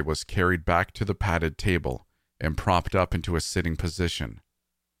as I was carried back to the padded table and propped up into a sitting position.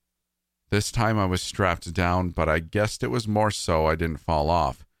 This time I was strapped down, but I guessed it was more so I didn't fall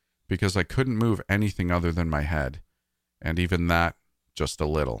off, because I couldn't move anything other than my head, and even that, just a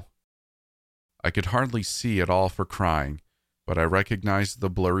little. I could hardly see at all for crying, but I recognized the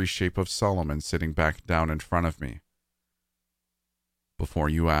blurry shape of Solomon sitting back down in front of me. Before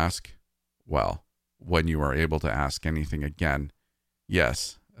you ask, well, when you are able to ask anything again,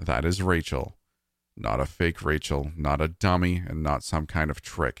 yes, that is Rachel. Not a fake Rachel, not a dummy, and not some kind of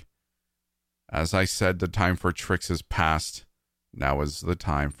trick. As I said, the time for tricks is past. Now is the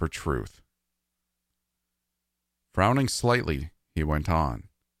time for truth. Frowning slightly, he went on.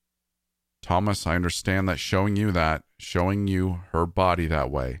 Thomas, I understand that showing you her body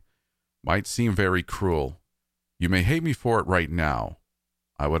that way, might seem very cruel. You may hate me for it right now.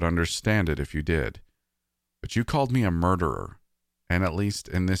 I would understand it if you did. But you called me a murderer, and at least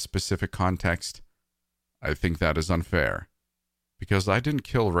in this specific context, I think that is unfair, because I didn't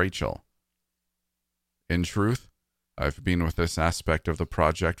kill Rachel. In truth, I've been with this aspect of the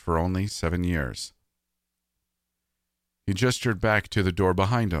project for only 7 years. He gestured back to the door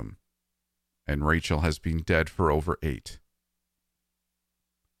behind him, and Rachel has been dead for over 8.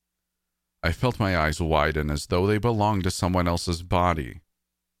 I felt my eyes widen as though they belonged to someone else's body.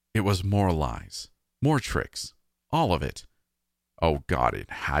 It was more lies, more tricks, all of it. Oh God, it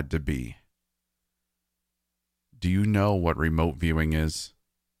had to be. Do you know what remote viewing is?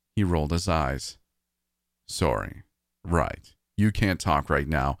 He rolled his eyes. Sorry. Right. You can't talk right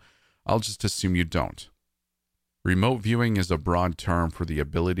now. I'll just assume you don't. Remote viewing is a broad term for the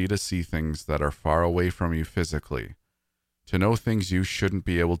ability to see things that are far away from you physically, to know things you shouldn't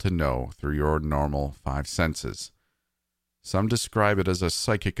be able to know through your normal 5 senses. Some describe it as a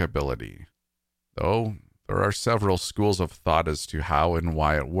psychic ability, though there are several schools of thought as to how and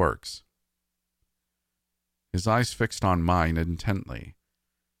why it works. His eyes fixed on mine intently.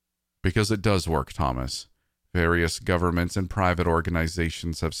 Because it does work, Thomas. Various governments and private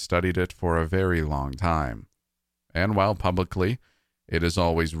organizations have studied it for a very long time. And while publicly, it is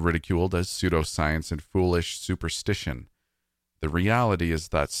always ridiculed as pseudoscience and foolish superstition, the reality is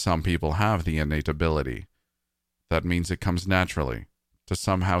that some people have the innate ability. That means it comes naturally, to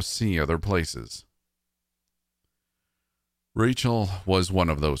somehow see other places. Rachel was one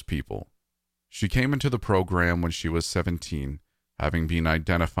of those people. She came into the program when she was 17, having been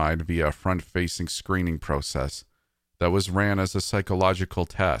identified via a front-facing screening process that was ran as a psychological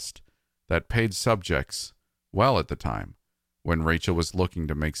test that paid subjects well at the time, when Rachel was looking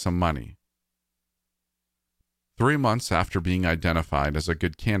to make some money. 3 months after being identified as a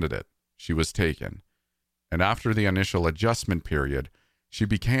good candidate, she was taken, and after the initial adjustment period, she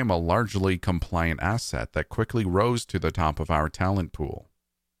became a largely compliant asset that quickly rose to the top of our talent pool.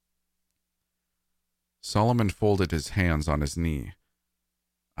 Solomon folded his hands on his knee.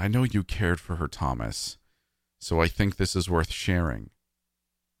 I know you cared for her, Thomas, so I think this is worth sharing.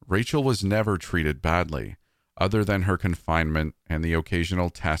 Rachel was never treated badly, other than her confinement and the occasional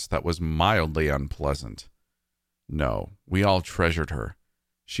test that was mildly unpleasant. No, we all treasured her.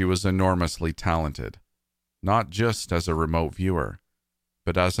 She was enormously talented, not just as a remote viewer,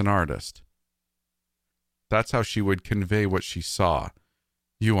 but as an artist. That's how she would convey what she saw.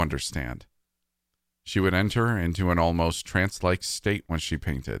 You understand. She would enter into an almost trance-like state when she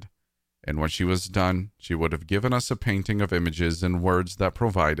painted, and when she was done, she would have given us a painting of images and words that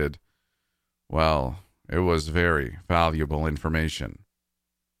provided, well, it was very valuable information.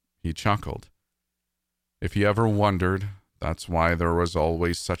 He chuckled. If you ever wondered, that's why there was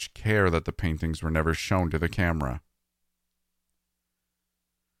always such care that the paintings were never shown to the camera.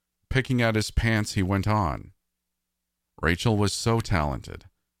 Picking at his pants, he went on. Rachel was so talented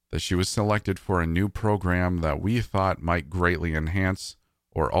that she was selected for a new program that we thought might greatly enhance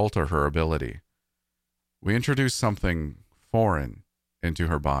or alter her ability. We introduced something foreign into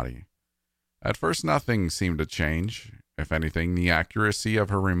her body. At first, nothing seemed to change. If anything, the accuracy of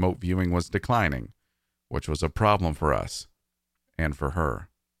her remote viewing was declining, which was a problem for us and for her.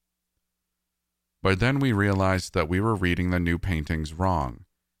 But then we realized that we were reading the new paintings wrong.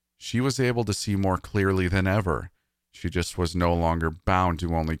 She was able to see more clearly than ever. She just was no longer bound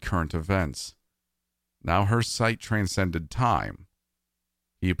to only current events. Now her sight transcended time.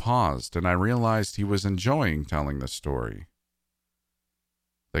 He paused, and I realized he was enjoying telling the story.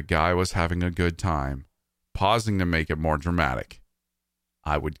 The guy was having a good time, pausing to make it more dramatic.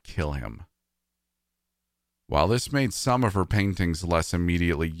 I would kill him. While this made some of her paintings less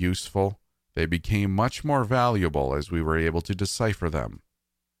immediately useful, they became much more valuable as we were able to decipher them.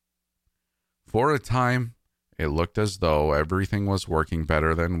 For a time, it looked as though everything was working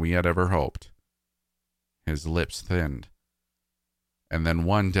better than we had ever hoped. His lips thinned. And then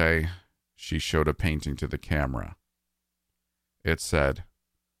one day, she showed a painting to the camera. It said,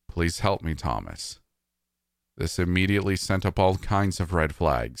 "Please help me, Thomas." This immediately sent up all kinds of red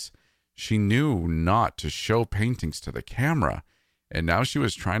flags. She knew not to show paintings to the camera, and now she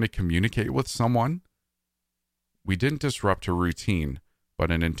was trying to communicate with someone? We didn't disrupt her routine,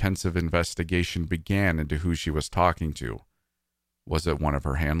 but an intensive investigation began into who she was talking to. Was it one of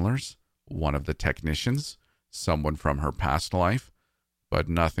her handlers? One of the technicians? Someone from her past life? But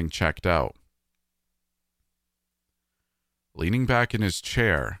nothing checked out. Leaning back in his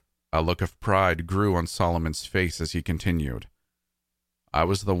chair, a look of pride grew on Solomon's face as he continued. I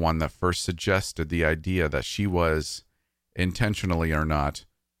was the one that first suggested the idea that she was, intentionally or not,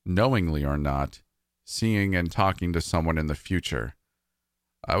 knowingly or not, seeing and talking to someone in the future.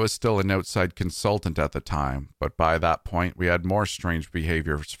 I was still an outside consultant at the time, but by that point we had more strange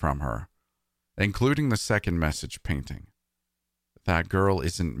behaviors from her, including the second message painting. that girl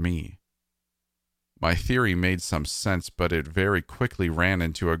isn't me. My theory made some sense, but it very quickly ran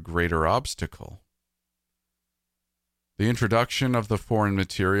into a greater obstacle. The introduction of the foreign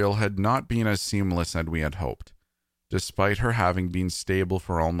material had not been as seamless as we had hoped. Despite her having been stable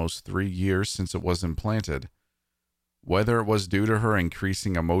for almost 3 years since it was implanted, whether it was due to her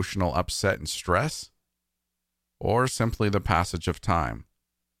increasing emotional upset and stress, or simply the passage of time,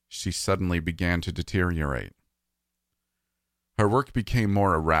 she suddenly began to deteriorate. Her work became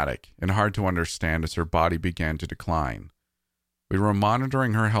more erratic and hard to understand as her body began to decline. We were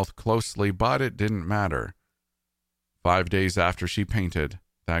monitoring her health closely, but it didn't matter. 5 days after she painted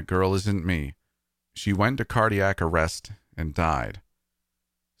That Girl Isn't Me, she went to cardiac arrest and died.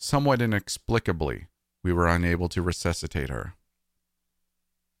 Somewhat inexplicably, we were unable to resuscitate her.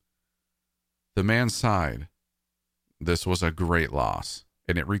 The man sighed. This was a great loss,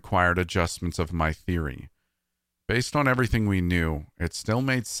 and it required adjustments of my theory. Based on everything we knew, it still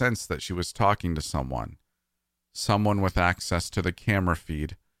made sense that she was talking to someone with access to the camera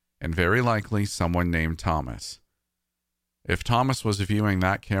feed, and very likely someone named Thomas. If Thomas was viewing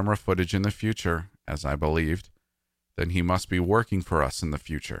that camera footage in the future, as I believed, then he must be working for us in the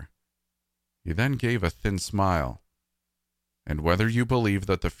future. He then gave a thin smile. And whether you believe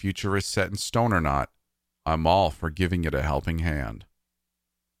that the future is set in stone or not, I'm all for giving it a helping hand.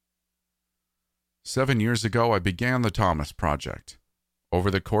 7 years ago, I began the Thomas Project. Over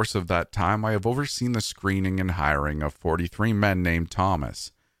the course of that time, I have overseen the screening and hiring of 43 men named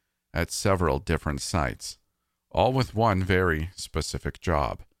Thomas at several different sites, all with one very specific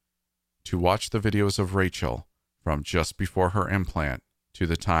job: to watch the videos of Rachel from just before her implant to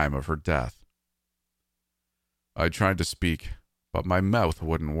the time of her death. I tried to speak, but my mouth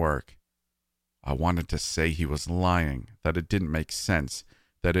wouldn't work. I wanted to say he was lying, that it didn't make sense,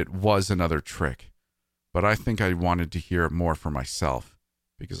 that it was another trick. But I think I wanted to hear it more for myself,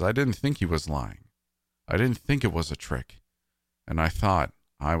 because I didn't think he was lying. I didn't think it was a trick, and I thought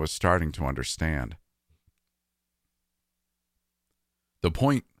I was starting to understand. The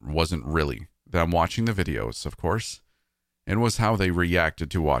point wasn't really them watching the videos, of course. It was how they reacted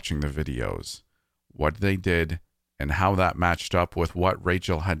to watching the videos, what they did, and how that matched up with what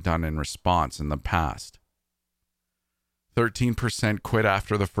Rachel had done in response in the past. 13% quit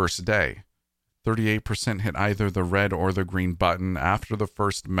after the first day. 38% hit either the red or the green button after the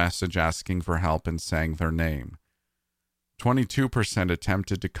first message asking for help and saying their name. 22%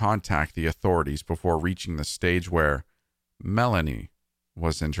 attempted to contact the authorities before reaching the stage where Melanie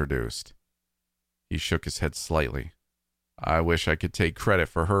was introduced. He shook his head slightly. I wish I could take credit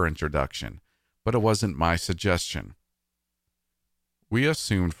for her introduction, but it wasn't my suggestion. We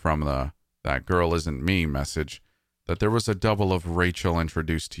assumed from the "that girl isn't me" message that there was a double of Rachel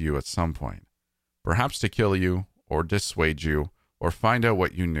introduced to you at some point, perhaps to kill you, or dissuade you, or find out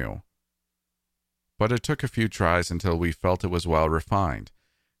what you knew. But it took a few tries until we felt it was well refined,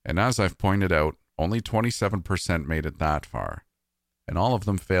 and as I've pointed out, only 27% made it that far, and all of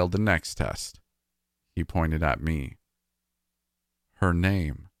them failed the next test. He pointed at me. Her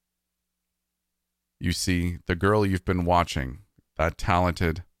name. You see, the girl you've been watching, that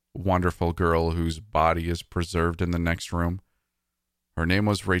talented, wonderful girl whose body is preserved in the next room, her name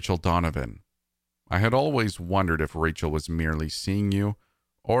was Rachel Donovan. I had always wondered if Rachel was merely seeing you,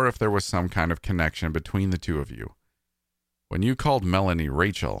 or if there was some kind of connection between the two of you. When you called Melanie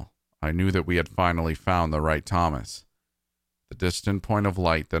Rachel, I knew that we had finally found the right Thomas, the distant point of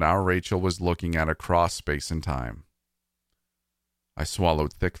light that our Rachel was looking at across space and time. I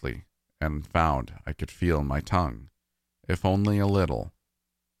swallowed thickly and found I could feel my tongue, if only a little.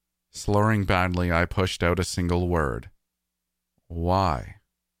 Slurring badly, I pushed out a single word. Why?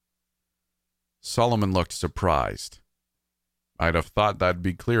 Solomon looked surprised. I'd have thought that'd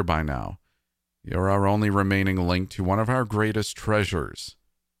be clear by now. You're our only remaining link to one of our greatest treasures.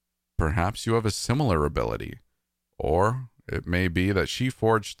 Perhaps you have a similar ability, or it may be that she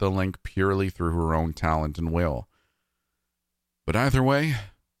forged the link purely through her own talent and will. But either way,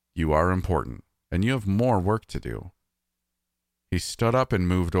 you are important, and you have more work to do. He stood up and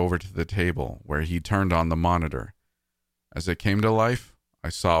moved over to the table, where he turned on the monitor. As it came to life, I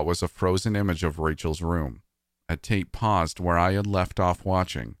saw it was a frozen image of Rachel's room. A tape paused where I had left off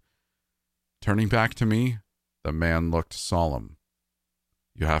watching. Turning back to me, the man looked solemn.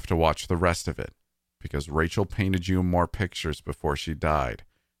 You have to watch the rest of it, because Rachel painted you more pictures before she died,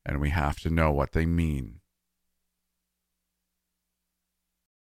 and we have to know what they mean.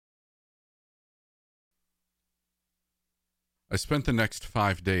 I spent the next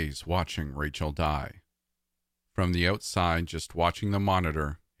 5 days watching Rachel die. From the outside, just watching the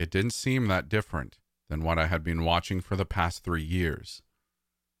monitor, it didn't seem that different than what I had been watching for the past 3 years.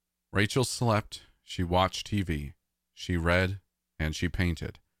 Rachel slept, she watched TV, she read, and she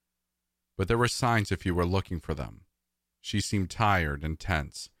painted. But there were signs if you were looking for them. She seemed tired and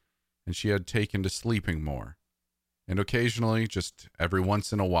tense, and she had taken to sleeping more. And occasionally, just every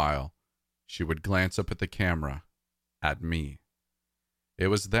once in a while, she would glance up at the camera, at me. It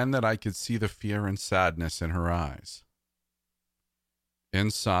was then that I could see the fear and sadness in her eyes.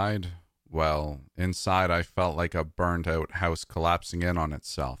 Inside I felt like a burned-out house collapsing in on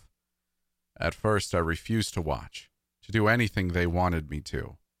itself. At first, I refused to watch, to do anything they wanted me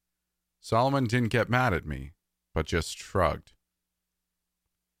to. Solomon didn't get mad at me, but just shrugged.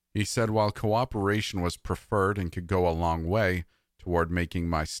 He said while cooperation was preferred and could go a long way toward making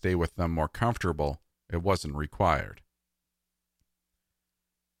my stay with them more comfortable, it wasn't required.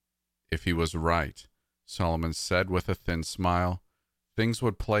 If he was right, Solomon said with a thin smile, things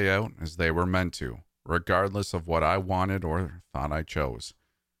would play out as they were meant to, regardless of what I wanted or thought I chose.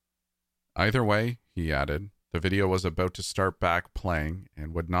 Either way, he added, the video was about to start back playing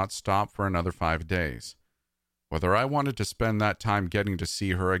and would not stop for another 5 days. Whether I wanted to spend that time getting to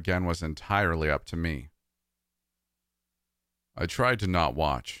see her again was entirely up to me. I tried to not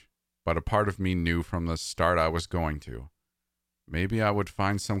watch, but a part of me knew from the start I was going to. Maybe I would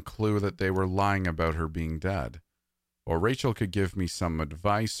find some clue that they were lying about her being dead, or Rachel could give me some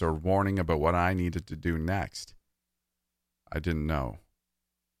advice or warning about what I needed to do next. I didn't know.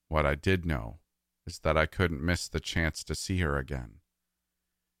 What I did know is that I couldn't miss the chance to see her again.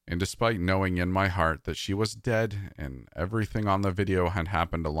 And despite knowing in my heart that she was dead and everything on the video had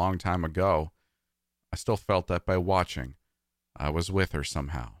happened a long time ago, I still felt that by watching, I was with her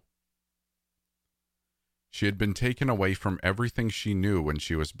somehow. She had been taken away from everything she knew when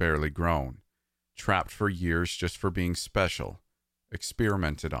she was barely grown, trapped for years just for being special,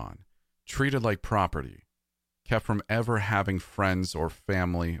 experimented on, treated like property, kept from ever having friends or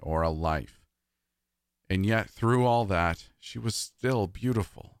family or a life. And yet, through all that, she was still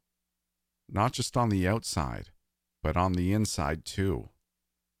beautiful. Not just on the outside, but on the inside too.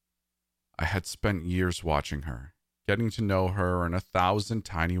 I had spent years watching her, getting to know her in 1,000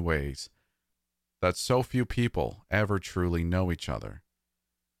 tiny ways that so few people ever truly know each other.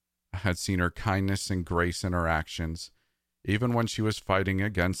 I had seen her kindness and grace in her actions, even when she was fighting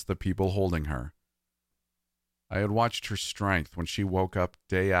against the people holding her. I had watched her strength when she woke up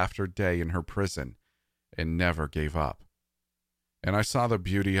day after day in her prison and never gave up. And I saw the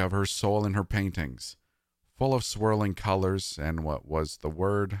beauty of her soul in her paintings, full of swirling colors and what was the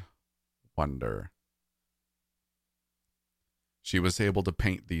word? Wonder. She was able to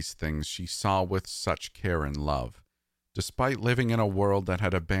paint these things she saw with such care and love, despite living in a world that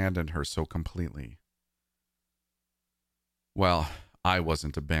had abandoned her so completely. Well, I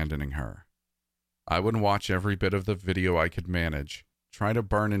wasn't abandoning her. I would watch every bit of the video I could manage, try to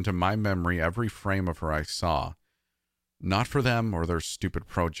burn into my memory every frame of her I saw, not for them or their stupid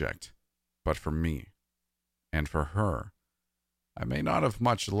project, but for me, and for her. I may not have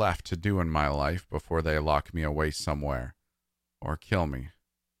much left to do in my life before they lock me away somewhere, or kill me.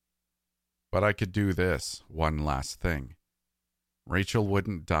 But I could do this one last thing. Rachel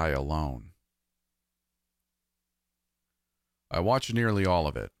wouldn't die alone. I watched nearly all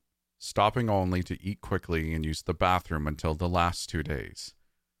of it, stopping only to eat quickly and use the bathroom until the last 2 days.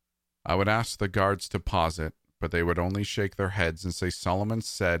 I would ask the guards to pause it, but they would only shake their heads and say Solomon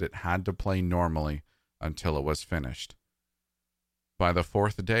said it had to play normally until it was finished. By the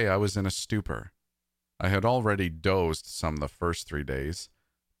 4th day, I was in a stupor. I had already dozed some the first 3 days,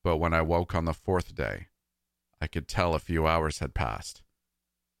 but when I woke on the 4th day, I could tell a few hours had passed.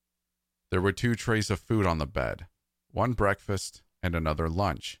 There were 2 trays of food on the bed, one breakfast and another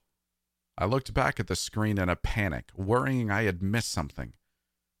lunch. I looked back at the screen in a panic, worrying I had missed something,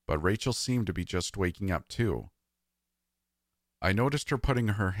 but Rachel seemed to be just waking up too. I noticed her putting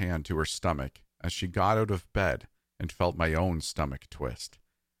her hand to her stomach as she got out of bed and felt my own stomach twist.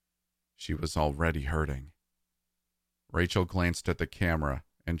 She was already hurting. Rachel glanced at the camera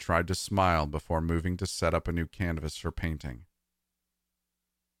and tried to smile before moving to set up a new canvas for painting.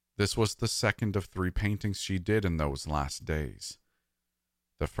 This was the second of 3 paintings she did in those last days.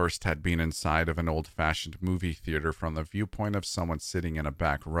 The first had been inside of an old-fashioned movie theater from the viewpoint of someone sitting in a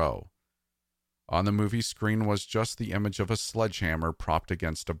back row. On the movie screen was just the image of a sledgehammer propped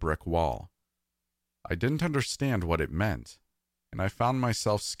against a brick wall. I didn't understand what it meant, and I found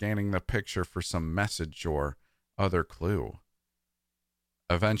myself scanning the picture for some message or other clue.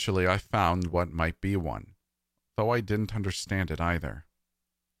 Eventually, I found what might be one, though I didn't understand it either.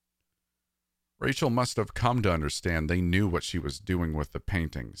 Rachel must have come to understand they knew what she was doing with the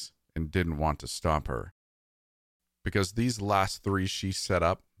paintings, and didn't want to stop her. Because these last three she set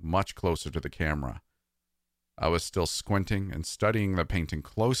up much closer to the camera. I was still squinting and studying the painting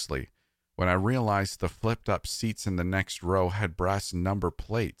closely when I realized the flipped up seats in the next row had brass number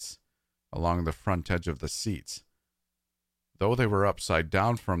plates along the front edge of the seats. Though they were upside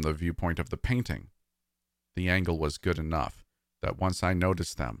down from the viewpoint of the painting, the angle was good enough that once I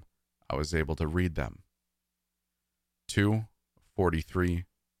noticed them, I was able to read them. 2, 43,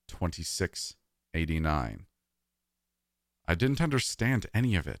 26, 89. I didn't understand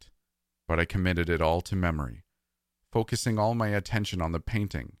any of it, but I committed it all to memory, focusing all my attention on the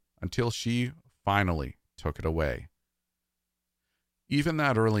painting until she finally took it away. Even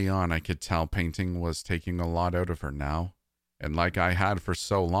that early on, I could tell painting was taking a lot out of her now, and like I had for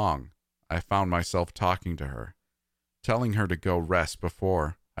so long, I found myself talking to her, telling her to go rest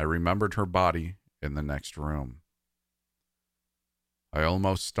before I remembered her body in the next room. I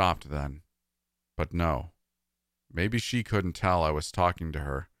almost stopped then, but no. Maybe she couldn't tell I was talking to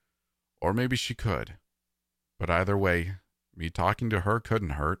her, or maybe she could. But either way, me talking to her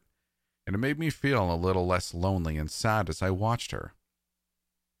couldn't hurt, and it made me feel a little less lonely and sad as I watched her.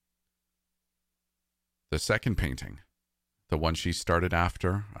 The second painting, the one she started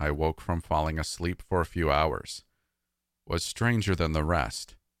after I woke from falling asleep for a few hours, was stranger than the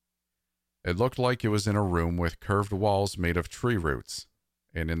rest. It looked like it was in a room with curved walls made of tree roots,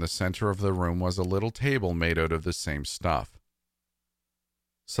 and in the center of the room was a little table made out of the same stuff.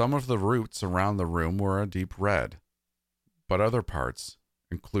 Some of the roots around the room were a deep red, but other parts,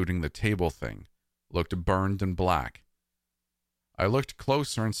 including the table thing, looked burned and black. I looked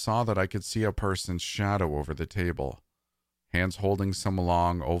closer and saw that I could see a person's shadow over the table, hands holding some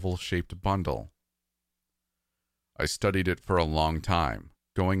long oval-shaped bundle. I studied it for a long time,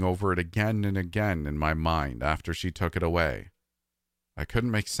 going over it again and again in my mind after she took it away. I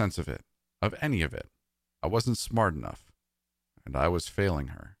couldn't make sense of it, of any of it. I wasn't smart enough, and I was failing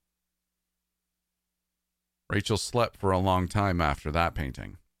her. Rachel slept for a long time after that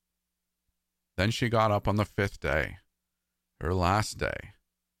painting. Then she got up on the 5th day, her last day,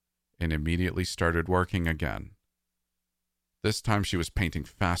 and immediately started working again. This time she was painting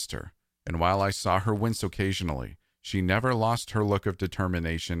faster, and while I saw her wince occasionally, she never lost her look of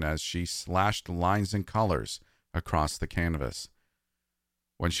determination as she slashed lines and colors across the canvas.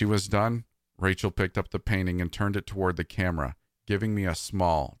 When she was done, Rachel picked up the painting and turned it toward the camera, giving me a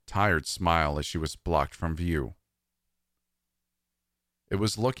small, tired smile as she was blocked from view. It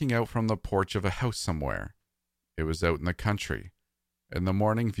was looking out from the porch of a house somewhere. It was out in the country, and the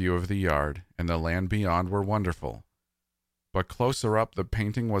morning view of the yard and the land beyond were wonderful. But closer up, the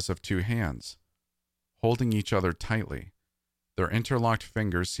painting was of two hands, holding each other tightly. Their interlocked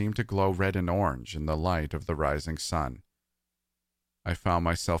fingers seemed to glow red and orange in the light of the rising sun. I found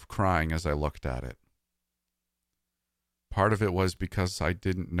myself crying as I looked at it. Part of it was because I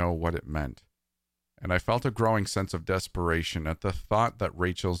didn't know what it meant, and I felt a growing sense of desperation at the thought that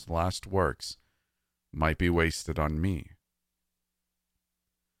Rachel's last works might be wasted on me.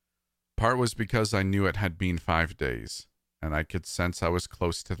 Part was because I knew it had been 5 days, and I could sense I was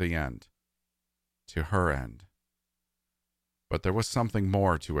close to the end, to her end. But there was something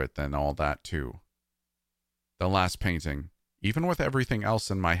more to it than all that, too. The last painting, even with everything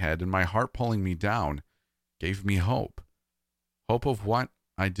else in my head and my heart pulling me down, gave me hope. Hope of what?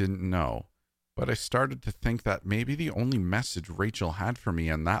 I didn't know. But I started to think that maybe the only message Rachel had for me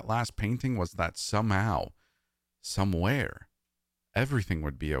in that last painting was that somehow, somewhere, everything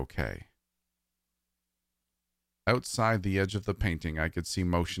would be okay. Outside the edge of the painting, I could see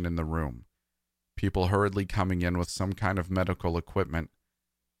motion in the room. People hurriedly coming in with some kind of medical equipment.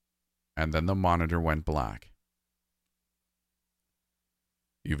 And then the monitor went black.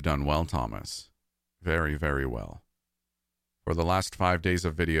 You've done well, Thomas. Very, very well. For the last 5 days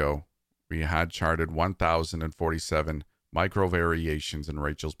of video, we had charted 1,047 micro-variations in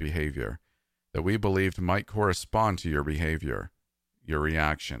Rachel's behavior that we believed might correspond to your behavior, your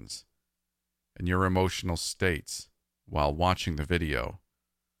reactions, and your emotional states while watching the video.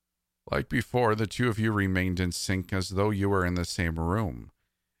 Like before, the two of you remained in sync as though you were in the same room.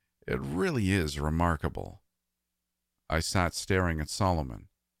 It really is remarkable. I sat staring at Solomon.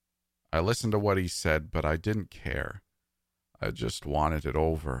 I listened to what he said, but I didn't care. I just wanted it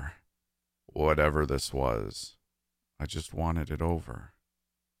over. Whatever this was, I just wanted it over.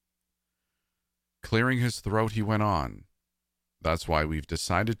 Clearing his throat, he went on. That's why we've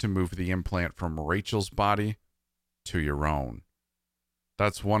decided to move the implant from Rachel's body to your own.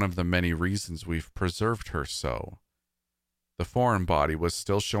 That's one of the many reasons we've preserved her so. The foreign body was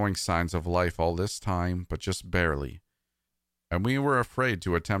still showing signs of life all this time, but just barely. and we were afraid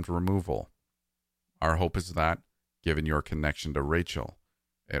to attempt removal. Our hope is that, given your connection to Rachel,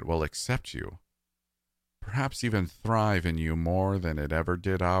 it will accept you, perhaps even thrive in you more than it ever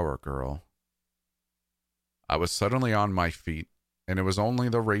did our girl. I was suddenly on my feet, and it was only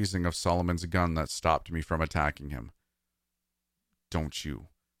the raising of Solomon's gun that stopped me from attacking him. Don't you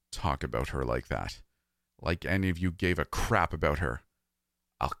talk about her like that. Like any of you gave a crap about her.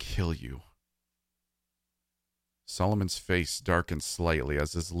 I'll kill you. Solomon's face darkened slightly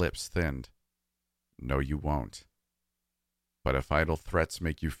as his lips thinned. No, you won't. But if idle threats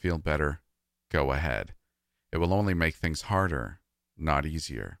make you feel better, go ahead. It will only make things harder, not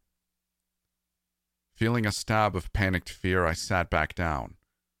easier. Feeling a stab of panicked fear, I sat back down.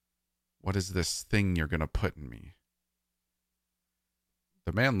 What is this thing you're going to put in me?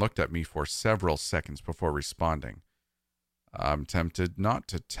 The man looked at me for several seconds before responding. I'm tempted not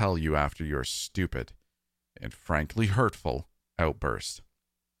to tell you after your stupid and frankly hurtful outburst.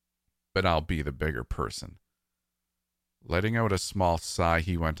 But I'll be the bigger person. Letting out a small sigh,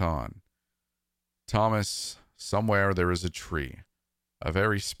 he went on. Thomas, somewhere there is a tree, a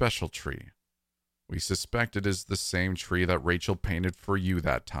very special tree. We suspect it is the same tree that Rachel painted for you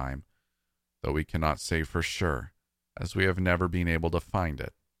that time, though we cannot say for sure, as we have never been able to find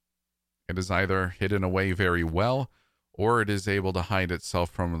it. It is either hidden away very well, or it is able to hide itself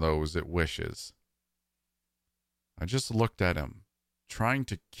from those it wishes. I just looked at him, trying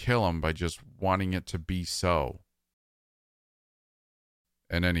to kill him by just wanting it to be so.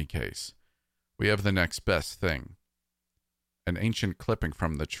 In any case, we have the next best thing. An ancient clipping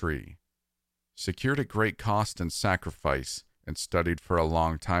from the tree, secured at great cost and sacrifice, and studied for a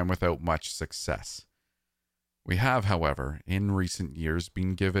long time without much success. We have, however, in recent years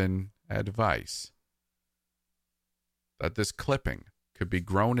been given advice that this clipping could be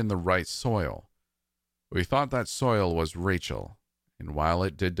grown in the right soil. We thought that soil was Rachel, and while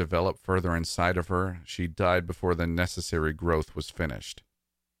it did develop further inside of her, she died before the necessary growth was finished.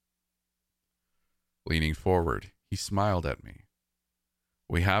 Leaning forward, he smiled at me.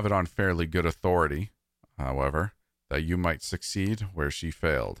 We have it on fairly good authority, however, that you might succeed where she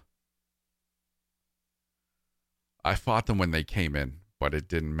failed. I fought them when they came in, but it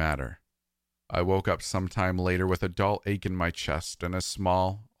didn't matter. I woke up sometime later with a dull ache in my chest and a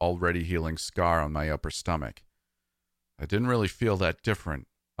small, already healing scar on my upper stomach. I didn't really feel that different,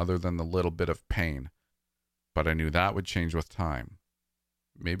 other than the little bit of pain, but I knew that would change with time.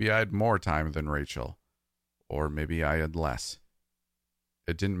 Maybe I had more time than Rachel, or maybe I had less.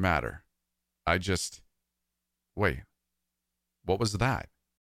 It didn't matter. Wait, what was that?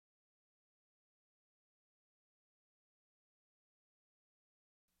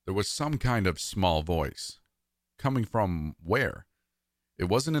 There was some kind of small voice. Coming from where? It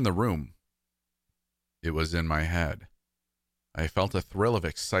wasn't in the room. It was in my head. I felt a thrill of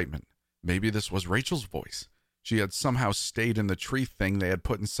excitement. Maybe this was Rachel's voice. She had somehow stayed in the tree thing they had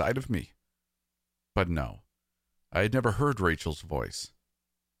put inside of me. But no, I had never heard Rachel's voice.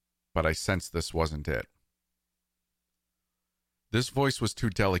 But I sensed this wasn't it. This voice was too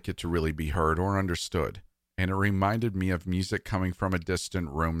delicate to really be heard or understood, and it reminded me of music coming from a distant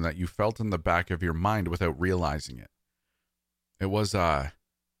room that you felt in the back of your mind without realizing it. It was a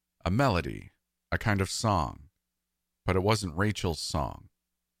melody, a kind of song, but it wasn't Rachel's song.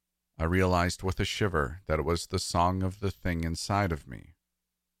 I realized with a shiver that it was the song of the thing inside of me.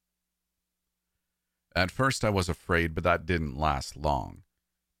 At first I was afraid, but that didn't last long.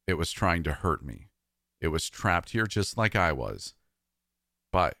 It was trying to hurt me. It was trapped here just like I was.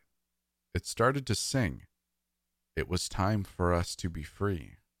 But it started to sing. It was time for us to be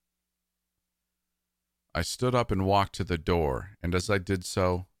free. I stood up and walked to the door, and as I did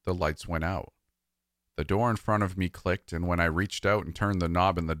so, the lights went out. The door in front of me clicked, and when I reached out and turned the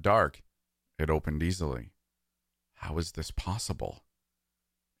knob in the dark, it opened easily. How is this possible?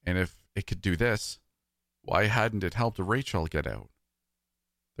 And if it could do this, why hadn't it helped Rachel get out?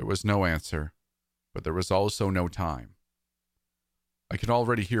 There was no answer, but there was also no time. I could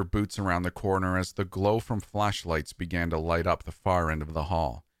already hear boots around the corner as the glow from flashlights began to light up the far end of the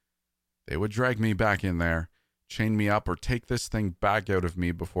hall. They would drag me back in there, chain me up, or take this thing back out of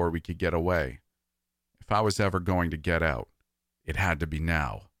me before we could get away. If I was ever going to get out, it had to be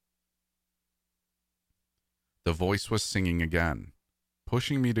now. The voice was singing again,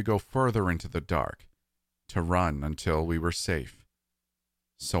 pushing me to go further into the dark, to run until we were safe.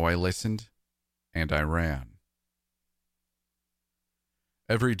 So I listened, and I ran.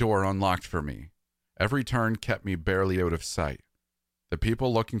 Every door unlocked for me. Every turn kept me barely out of sight. The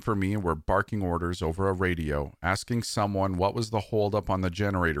people looking for me were barking orders over a radio, asking someone what was the holdup on the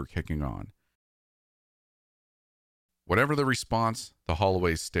generator kicking on. Whatever the response, the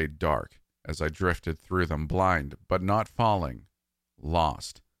hallways stayed dark as I drifted through them, blind but not falling,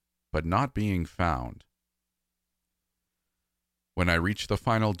 lost but not being found. When I reached the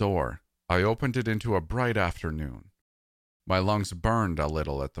final door, I opened it into a bright afternoon. My lungs burned a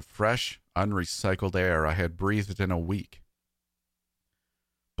little at the fresh, unrecycled air I had breathed in a week.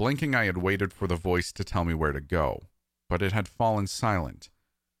 Blinking, I had waited for the voice to tell me where to go, but it had fallen silent.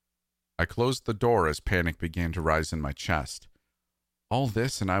 I closed the door as panic began to rise in my chest. All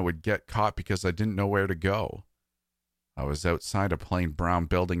this and I would get caught because I didn't know where to go. I was outside a plain brown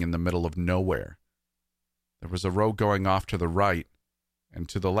building in the middle of nowhere. There was a road going off to the right, and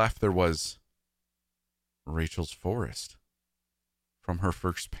to the left there was Rachel's forest, from her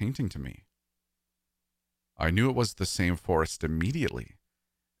first painting to me. I knew it was the same forest immediately,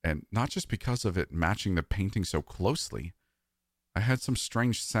 and not just because of it matching the painting so closely. I had some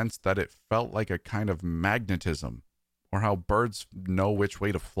strange sense that it felt like a kind of magnetism, or how birds know which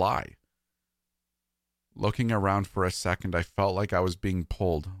way to fly. Looking around for a second, I felt like I was being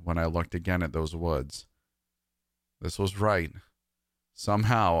pulled when I looked again at those woods. This was right.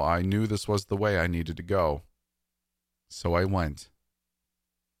 Somehow, I knew this was the way I needed to go. So I went.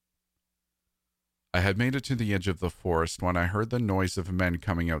 I had made it to the edge of the forest when I heard the noise of men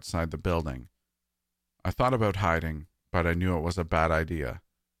coming outside the building. I thought about hiding, but I knew it was a bad idea.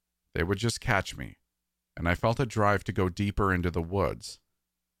 They would just catch me, and I felt a drive to go deeper into the woods.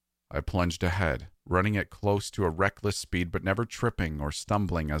 I plunged ahead, running at close to a reckless speed but never tripping or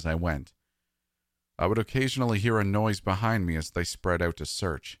stumbling as I went. I would occasionally hear a noise behind me as they spread out to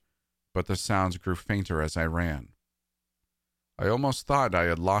search, but the sounds grew fainter as I ran. I almost thought I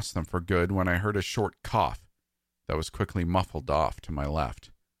had lost them for good when I heard a short cough that was quickly muffled off to my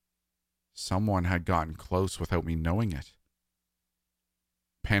left. Someone had gotten close without me knowing it.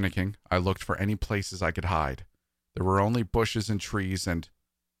 Panicking, I looked for any places I could hide. There were only bushes and trees and,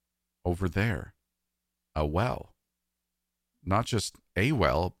 over there, a well. Not just a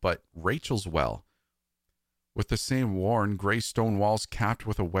well, but Rachel's well, with the same worn gray stone walls capped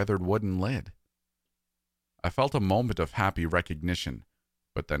with a weathered wooden lid. I felt a moment of happy recognition,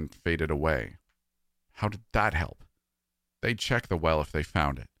 but then faded away. How did that help? They'd check the well if they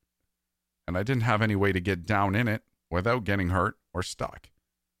found it, and I didn't have any way to get down in it without getting hurt or stuck.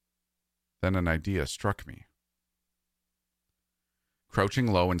 Then an idea struck me. Crouching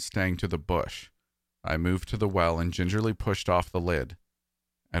low and staying to the bush, I moved to the well and gingerly pushed off the lid.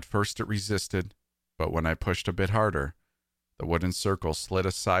 At first it resisted, but when I pushed a bit harder, the wooden circle slid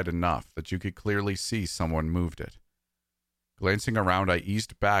aside enough that you could clearly see someone moved it. Glancing around, I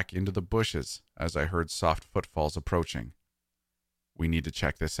eased back into the bushes as I heard soft footfalls approaching. We need to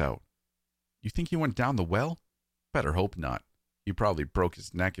check this out. You think he went down the well? Better hope not. He probably broke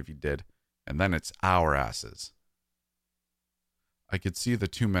his neck if he did, and then it's our asses. I could see the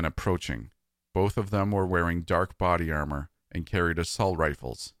two men approaching. Both of them were wearing dark body armor and carried assault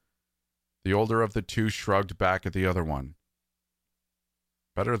rifles. The older of the two shrugged back at the other one.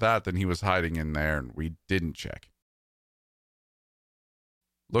 Better that than he was hiding in there and we didn't check.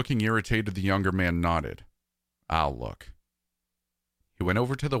 Looking irritated, the younger man nodded. I'll look. He went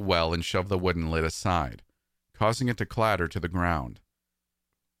over to the well and shoved the wooden lid aside, causing it to clatter to the ground.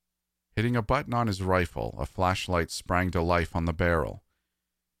 Hitting a button on his rifle, a flashlight sprang to life on the barrel.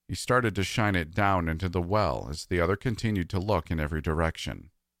 He started to shine it down into the well as the other continued to look in every direction.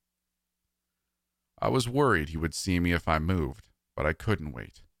 I was worried he would see me if I moved, but I couldn't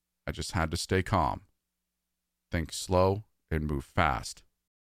wait. I just had to stay calm. Think slow and move fast.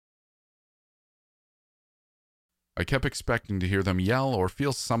 I kept expecting to hear them yell or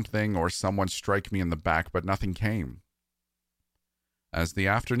feel something or someone strike me in the back, but nothing came. As the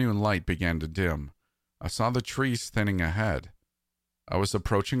afternoon light began to dim, I saw the trees thinning ahead. I was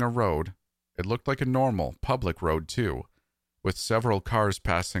approaching a road. It looked like a normal, public road, too, with several cars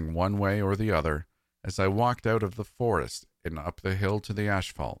passing one way or the other as I walked out of the forest and up the hill to the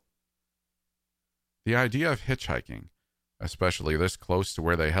asphalt. The idea of hitchhiking, especially this close to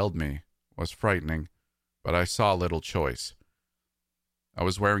where they held me, was frightening, but I saw little choice. I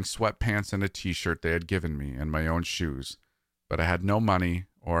was wearing sweatpants and a t-shirt they had given me and my own shoes, but I had no money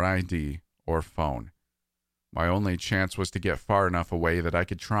or ID or phone. My only chance was to get far enough away that I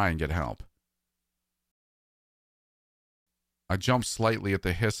could try and get help. I jumped slightly at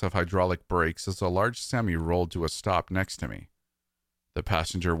the hiss of hydraulic brakes as a large semi rolled to a stop next to me. The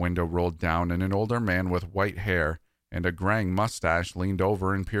passenger window rolled down and an older man with white hair and a graying mustache leaned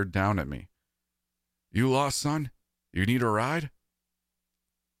over and peered down at me. You lost, son? You need a ride?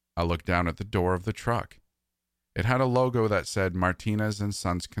 I looked down at the door of the truck. It had a logo that said Martinez &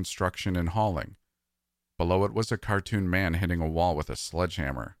 Sons Construction and Hauling. Below it was a cartoon man hitting a wall with a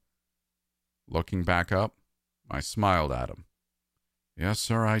sledgehammer. Looking back up, I smiled at him. Yes,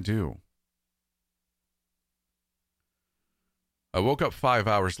 sir, I do. I woke up 5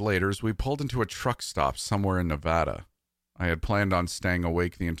 hours later as we pulled into a truck stop somewhere in Nevada. I had planned on staying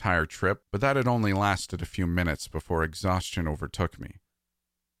awake the entire trip, but that had only lasted a few minutes before exhaustion overtook me.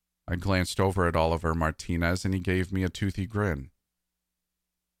 I glanced over at Oliver Martinez and he gave me a toothy grin.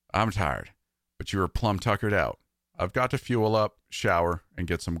 I'm tired, but you were plumb tuckered out. I've got to fuel up, shower, and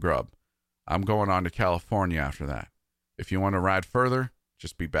get some grub. I'm going on to California after that. If you want to ride further,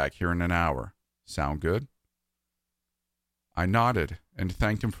 just be back here in an hour. Sound good? I nodded and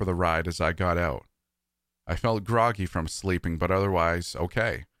thanked him for the ride as I got out. I felt groggy from sleeping, but otherwise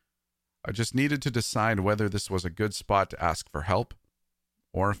okay. I just needed to decide whether this was a good spot to ask for help,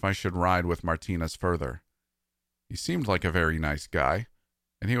 or if I should ride with Martinez further. He seemed like a very nice guy,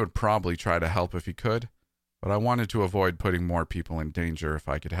 and he would probably try to help if he could, but I wanted to avoid putting more people in danger if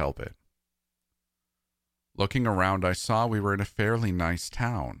I could help it. Looking around, I saw we were in a fairly nice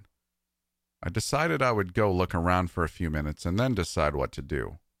town. I decided I would go look around for a few minutes and then decide what to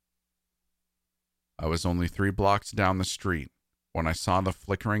do. I was only 3 blocks down the street when I saw the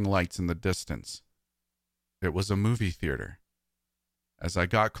flickering lights in the distance. It was a movie theater. As I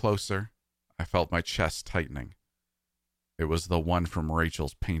got closer, I felt my chest tightening. It was the one from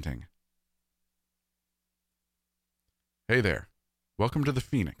Rachel's painting. Hey there. Welcome to the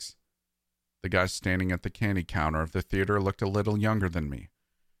Phoenix. The guy standing at the candy counter of the theater looked a little younger than me,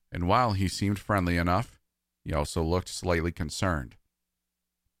 and while he seemed friendly enough, he also looked slightly concerned.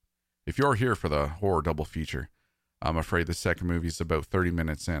 If you're here for the horror double feature, I'm afraid the second movie's about 30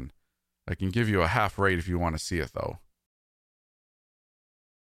 minutes in. I can give you a half rate if you want to see it, though.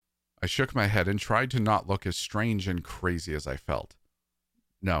 I shook my head and tried to not look as strange and crazy as I felt.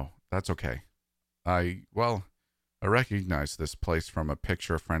 No, that's okay. I recognized this place from a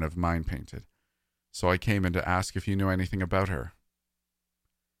picture a friend of mine painted, so I came in to ask if you knew anything about her.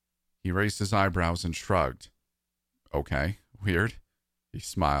 He raised his eyebrows and shrugged. Okay, weird. He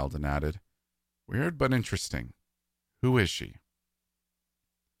smiled and added, weird but interesting. Who is she?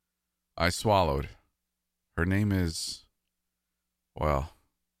 I swallowed. Her name is,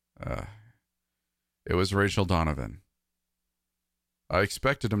 it was Rachel Donovan. I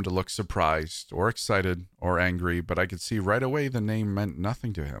expected him to look surprised or excited or angry, but I could see right away the name meant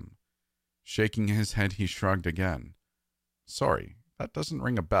nothing to him. Shaking his head, he shrugged again. Sorry, that doesn't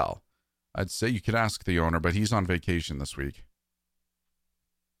ring a bell. I'd say you could ask the owner, but he's on vacation this week.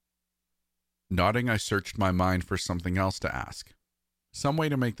 Nodding, I searched my mind for something else to ask. Some way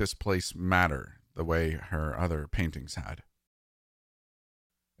to make this place matter the way her other paintings had.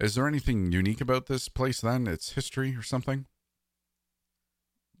 Is there anything unique about this place then? Its history or something?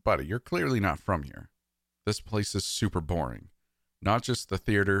 Buddy, you're clearly not from here. This place is super boring. Not just the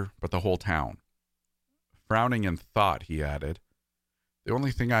theater, but the whole town. Frowning in thought, he added, the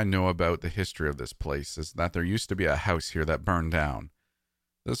only thing I know about the history of this place is that there used to be a house here that burned down.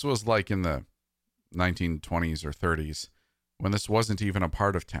 This was like in the 1920s or 30s, when this wasn't even a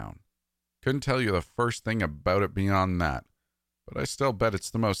part of town. Couldn't tell you the first thing about it beyond that, but I still bet it's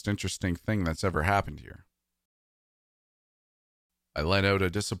the most interesting thing that's ever happened here. I let out a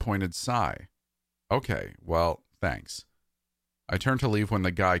disappointed sigh. Okay, well, thanks. I turned to leave when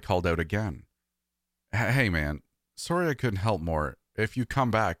the guy called out again. Hey man, sorry I couldn't help more. If you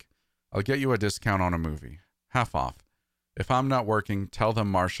come back, I'll get you a discount on a movie. Half off. If I'm not working, tell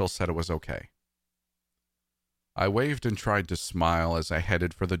them Marshall said it was okay. I waved and tried to smile as I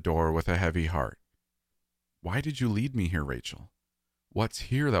headed for the door with a heavy heart. Why did you lead me here, Rachel? What's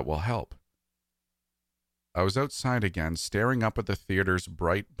here that will help? I was outside again, staring up at the theater's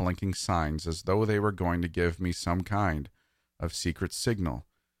bright, blinking signs as though they were going to give me some kind of secret signal,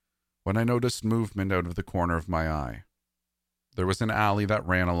 when I noticed movement out of the corner of my eye. There was an alley that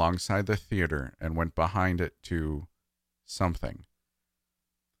ran alongside the theater and went behind it to something.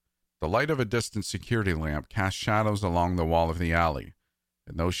 The light of a distant security lamp cast shadows along the wall of the alley,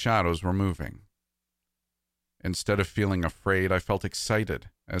 and those shadows were moving. Instead of feeling afraid, I felt excited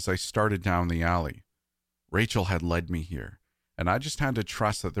as I started down the alley. Rachel had led me here, and I just had to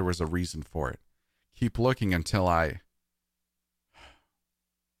trust that there was a reason for it. Keep looking until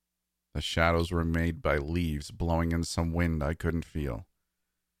The shadows were made by leaves blowing in some wind I couldn't feel.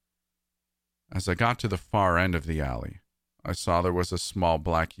 As I got to the far end of the alley, I saw there was a small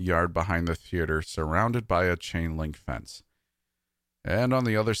black yard behind the theater surrounded by a chain-link fence. And on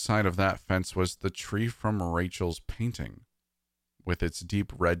the other side of that fence was the tree from Rachel's painting, with its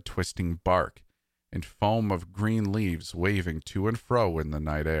deep red twisting bark and foam of green leaves waving to and fro in the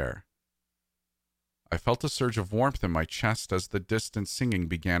night air. I felt a surge of warmth in my chest as the distant singing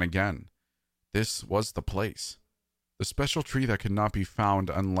began again. This was the place. The special tree that could not be found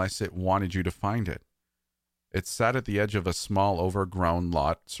unless it wanted you to find it. It sat at the edge of a small overgrown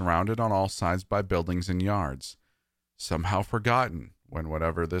lot surrounded on all sides by buildings and yards, somehow forgotten when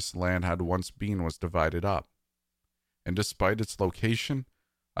whatever this land had once been was divided up. And despite its location,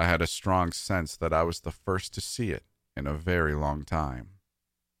 I had a strong sense that I was the first to see it in a very long time.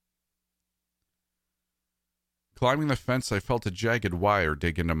 Climbing the fence, I felt a jagged wire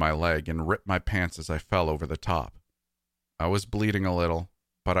dig into my leg and rip my pants as I fell over the top. I was bleeding a little,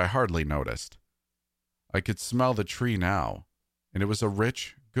 but I hardly noticed. I could smell the tree now, and it was a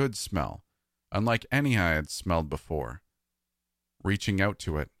rich, good smell, unlike any I had smelled before. Reaching out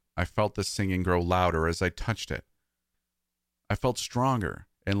to it, I felt the singing grow louder as I touched it. I felt stronger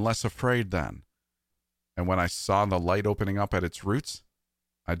and less afraid then, and when I saw the light opening up at its roots,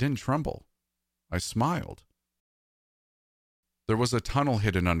 I didn't tremble. I smiled. There was a tunnel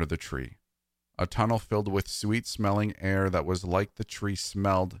hidden under the tree, a tunnel filled with sweet-smelling air that was like the tree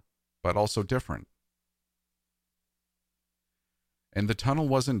smelled, but also different. And the tunnel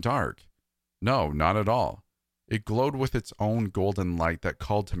wasn't dark. No, not at all. It glowed with its own golden light that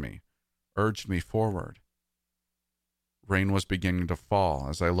called to me, urged me forward. Rain was beginning to fall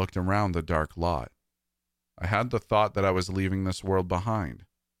as I looked around the dark lot. I had the thought that I was leaving this world behind,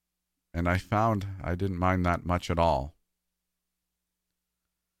 and I found I didn't mind that much at all.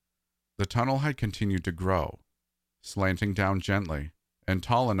 The tunnel had continued to grow, slanting down gently and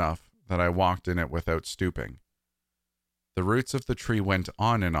tall enough that I walked in it without stooping. The roots of the tree went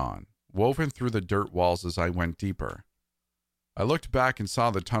on and on, woven through the dirt walls as I went deeper. I looked back and saw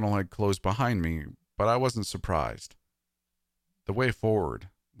the tunnel had closed behind me, but I wasn't surprised. The way forward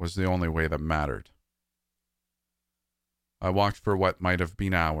was the only way that mattered. I walked for what might have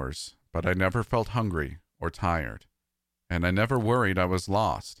been hours, but I never felt hungry or tired, and I never worried I was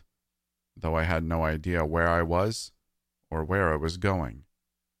lost, though I had no idea where I was or where I was going.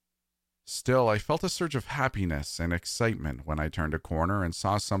 Still, I felt a surge of happiness and excitement when I turned a corner and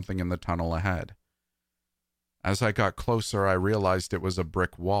saw something in the tunnel ahead. As I got closer, I realized it was a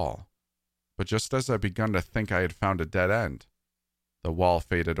brick wall, but just as I begun to think I had found a dead end, the wall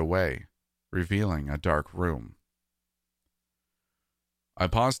faded away, revealing a dark room. I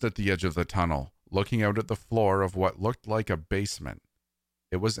paused at the edge of the tunnel, looking out at the floor of what looked like a basement.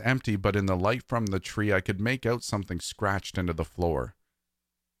 It was empty, but in the light from the tree, I could make out something scratched into the floor.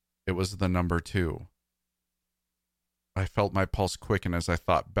 It was the number 2. I felt my pulse quicken as I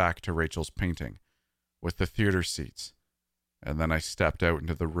thought back to Rachel's painting, with the theater seats, and then I stepped out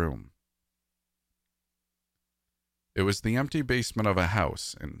into the room. It was the empty basement of a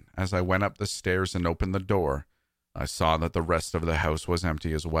house, and as I went up the stairs and opened the door, I saw that the rest of the house was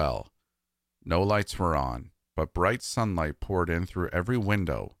empty as well. No lights were on, but bright sunlight poured in through every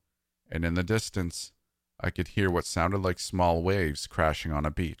window, and in the distance, I could hear what sounded like small waves crashing on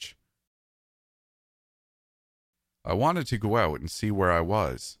a beach. I wanted to go out and see where I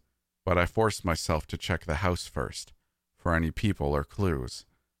was, but I forced myself to check the house first, for any people or clues,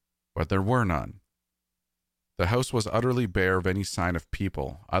 but there were none. The house was utterly bare of any sign of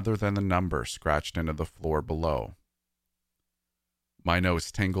people other than the number scratched into the floor below. My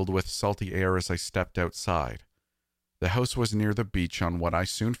nose tingled with salty air as I stepped outside. The house was near the beach on what I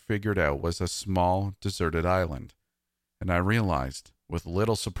soon figured out was a small, deserted island, and I realized, with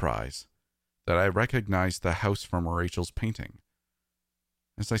little surprise, that I recognized the house from Rachel's painting.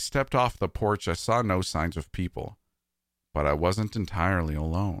 As I stepped off the porch, I saw no signs of people, but I wasn't entirely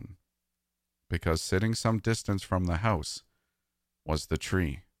alone, because sitting some distance from the house was the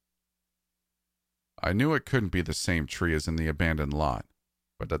tree. I knew it couldn't be the same tree as in the abandoned lot,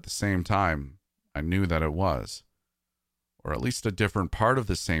 but at the same time, I knew that it was, or at least a different part of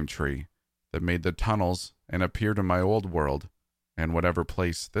the same tree that made the tunnels and appeared in my old world and whatever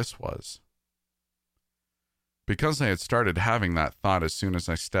place this was. Because I had started having that thought as soon as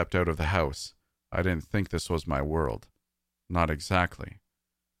I stepped out of the house, I didn't think this was my world. Not exactly.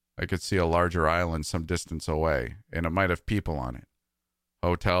 I could see a larger island some distance away, and it might have people on it.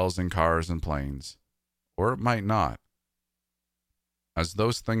 Hotels and cars and planes. Or it might not. As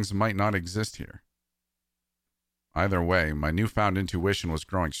those things might not exist here. Either way, my newfound intuition was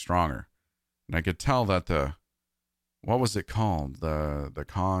growing stronger, and I could tell that what was it called? The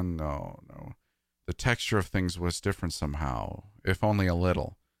texture of things was different somehow, if only a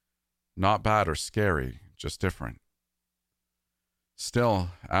little. Not bad or scary, just different. Still,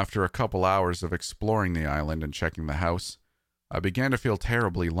 after a couple hours of exploring the island and checking the house, I began to feel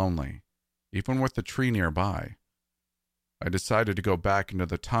terribly lonely, even with the tree nearby. I decided to go back into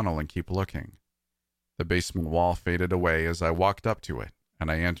the tunnel and keep looking. The basement wall faded away as I walked up to it, and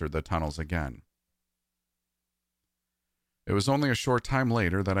I entered the tunnels again. It was only a short time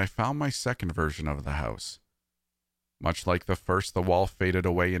later that I found my second version of the house. Much like the first, the wall faded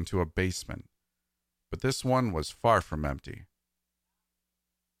away into a basement, but this one was far from empty.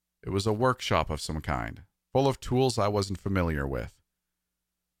 It was a workshop of some kind, full of tools I wasn't familiar with.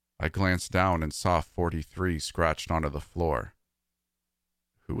 I glanced down and saw 43 scratched onto the floor.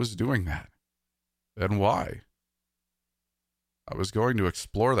 Who was doing that? And why? I was going to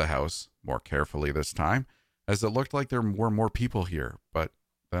explore the house, more carefully this time, as it looked like there were more people here, but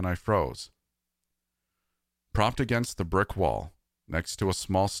then I froze. Propped against the brick wall, next to a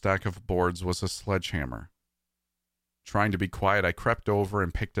small stack of boards, was a sledgehammer. Trying to be quiet, I crept over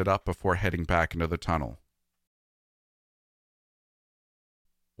and picked it up before heading back into the tunnel.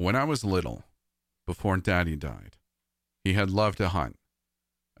 When I was little, before Daddy died, he had loved to hunt.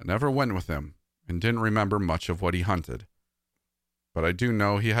 I never went with him and didn't remember much of what he hunted. But I do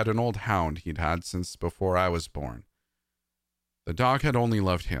know he had an old hound he'd had since before I was born. The dog had only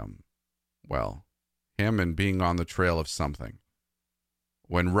loved him. Well, him and being on the trail of something.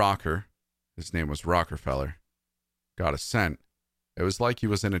 When Rocker, his name was Rockefeller, got a scent, it was like he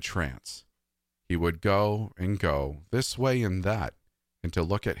was in a trance. He would go and go, this way and that, and to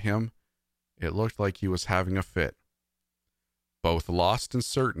look at him, it looked like he was having a fit. Both lost and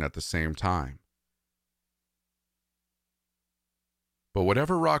certain at the same time. But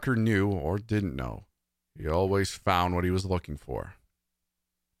whatever Rocker knew or didn't know, he always found what he was looking for.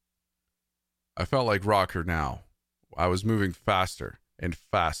 I felt like Rocker now. I was moving faster and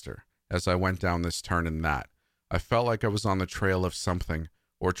faster as I went down this turn and that. I felt like I was on the trail of something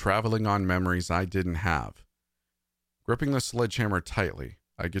or traveling on memories I didn't have. Gripping the sledgehammer tightly,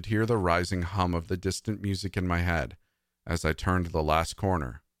 I could hear the rising hum of the distant music in my head as I turned the last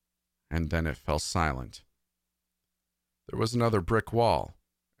corner, and then it fell silent. There was another brick wall,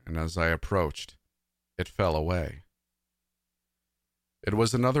 and as I approached, it fell away. It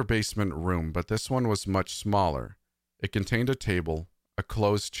was another basement room, but this one was much smaller. It contained a table, a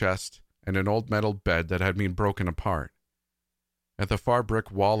closed chest, and an old metal bed that had been broken apart. At the far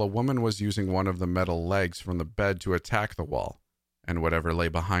brick wall, a woman was using one of the metal legs from the bed to attack the wall, and whatever lay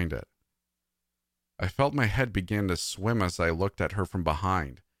behind it. I felt my head begin to swim as I looked at her from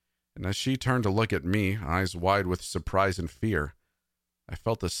behind, and as she turned to look at me, eyes wide with surprise and fear, I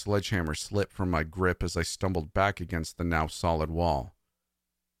felt the sledgehammer slip from my grip as I stumbled back against the now solid wall.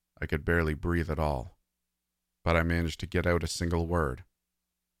 I could barely breathe at all, but I managed to get out a single word.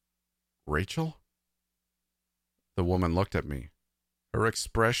 "Rachel?" The woman looked at me, her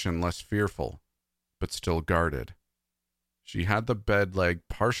expression less fearful, but still guarded. She had the bed leg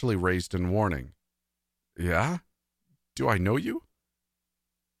partially raised in warning. "Yeah? Do I know you?"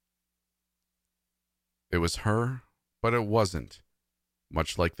 It was her, but it wasn't,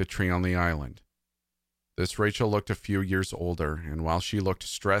 much like the tree on the island. This Rachel looked a few years older, and while she looked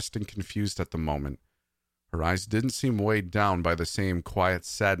stressed and confused at the moment, her eyes didn't seem weighed down by the same quiet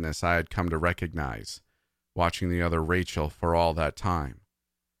sadness I had come to recognize, watching the other Rachel for all that time.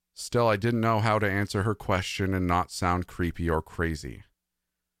 Still, I didn't know how to answer her question and not sound creepy or crazy.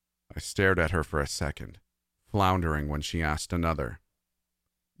 I stared at her for a second, floundering when she asked another.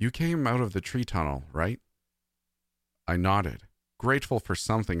 "You came out of the tree tunnel, right?" I nodded, grateful for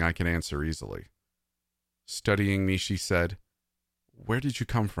something I could answer easily. Studying me, she said, "Where did you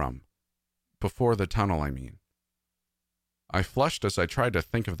come from? Before the tunnel, I mean." I flushed as I tried to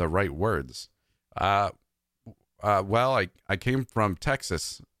think of the right words. Well, I came from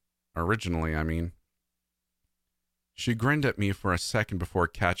Texas, originally, I mean." She grinned at me for a second before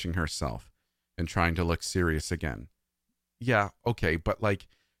catching herself and trying to look serious again. "Yeah, okay, but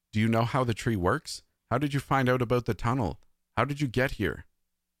do you know how the tree works? How did you find out about the tunnel? How did you get here?"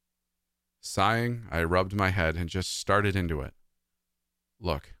 Sighing, I rubbed my head and just started into it.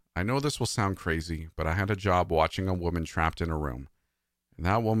 "Look, I know this will sound crazy, but I had a job watching a woman trapped in a room, and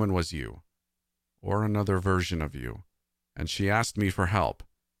that woman was you, or another version of you, and she asked me for help,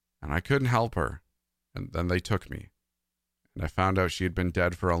 and I couldn't help her, and then they took me, and I found out she had been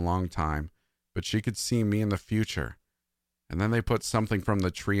dead for a long time, but she could see me in the future, and then they put something from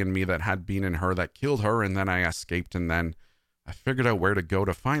the tree in me that had been in her that killed her, and then I escaped, and then I figured out where to go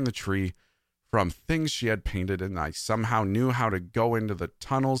to find the tree from things she had painted, and I somehow knew how to go into the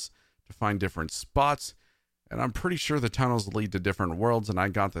tunnels to find different spots, and I'm pretty sure the tunnels lead to different worlds, and I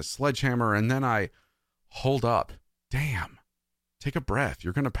got the sledgehammer, and then I... Hold up. Damn. Take a breath.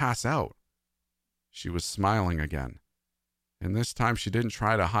 You're going to pass out." She was smiling again, and this time she didn't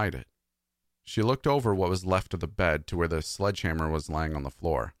try to hide it. She looked over what was left of the bed to where the sledgehammer was laying on the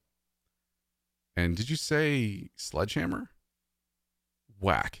floor. And did you say sledgehammer?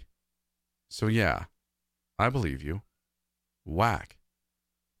 Whack. So yeah, I believe you. Whack.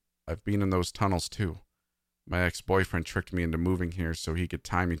 I've been in those tunnels too. My ex-boyfriend tricked me into moving here so he could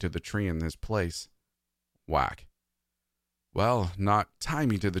tie me to the tree in his place. Whack. Well, not tie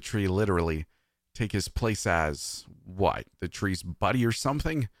me to the tree literally. Take his place as, what, the tree's buddy or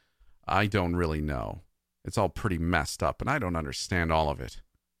something? I don't really know. It's all pretty messed up and I don't understand all of it.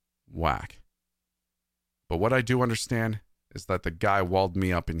 Whack. But what I do understand is that the guy walled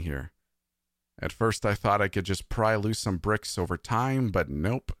me up in here. At first I thought I could just pry loose some bricks over time, but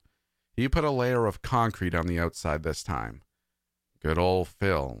nope. He put a layer of concrete on the outside this time. Good old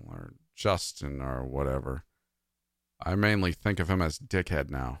Phil, or Justin, or whatever. I mainly think of him as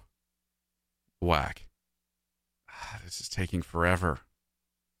Dickhead now. Whack. This is taking forever.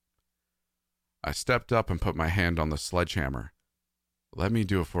 I stepped up and put my hand on the sledgehammer. Let me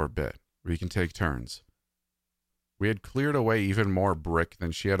do it for a bit. We can take turns. We had cleared away even more brick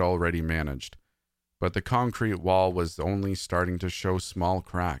than she had already managed, but the concrete wall was only starting to show small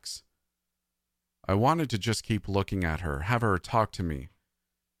cracks. I wanted to just keep looking at her, have her talk to me,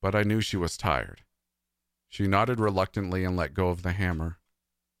 but I knew she was tired. She nodded reluctantly and let go of the hammer.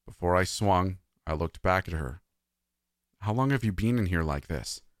 Before I swung, I looked back at her. How long have you been in here like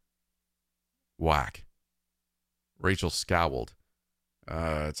this? Whack. Rachel scowled.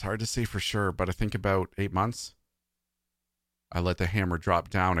 It's hard to say for sure, but I think about 8 months. I let the hammer drop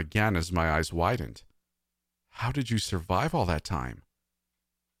down again as my eyes widened. How did you survive all that time?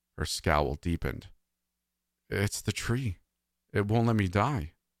 Her scowl deepened. It's the tree. It won't let me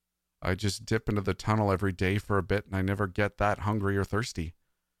die. I just dip into the tunnel every day for a bit and I never get that hungry or thirsty.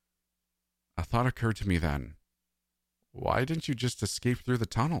 A thought occurred to me then. Why didn't you just escape through the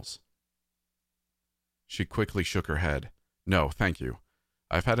tunnels? She quickly shook her head. No, thank you.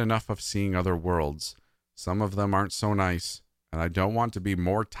 I've had enough of seeing other worlds. Some of them aren't so nice, and I don't want to be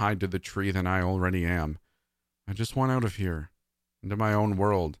more tied to the tree than I already am. I just want out of here, into my own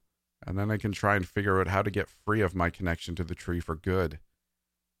world, and then I can try and figure out how to get free of my connection to the tree for good.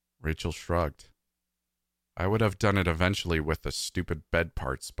 Rachel shrugged. I would have done it eventually with the stupid bed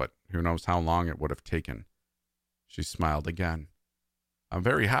parts, but who knows how long it would have taken. She smiled again. I'm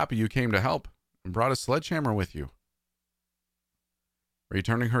very happy you came to help and brought a sledgehammer with you.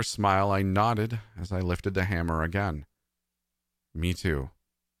 Returning her smile, I nodded as I lifted the hammer again. Me too.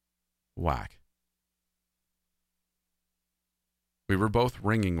 Whack. We were both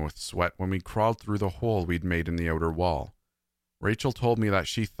wringing with sweat when we crawled through the hole we'd made in the outer wall. Rachel told me that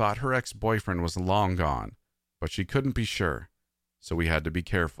she thought her ex-boyfriend was long gone, but she couldn't be sure, so we had to be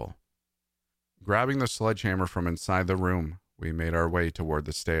careful. Grabbing the sledgehammer from inside the room, we made our way toward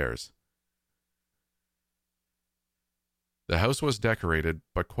the stairs. The house was decorated,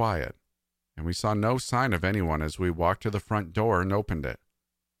 but quiet, and we saw no sign of anyone as we walked to the front door and opened it.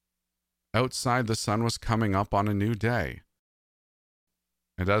 Outside, the sun was coming up on a new day.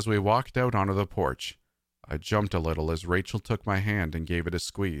 And as we walked out onto the porch, I jumped a little as Rachel took my hand and gave it a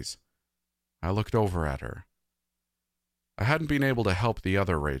squeeze. I looked over at her. I hadn't been able to help the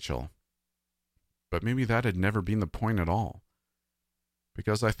other Rachel, but maybe that had never been the point at all.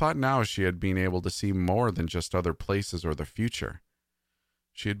 Because I thought now she had been able to see more than just other places or the future.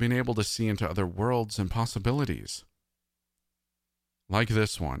 She had been able to see into other worlds and possibilities. Like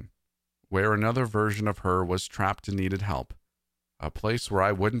this one, where another version of her was trapped and needed help. A place where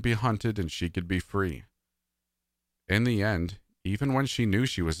I wouldn't be hunted and she could be free. In the end, even when she knew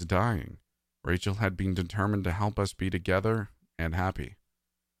she was dying, Rachel had been determined to help us be together and happy.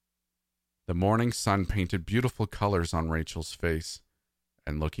 The morning sun painted beautiful colors on Rachel's face,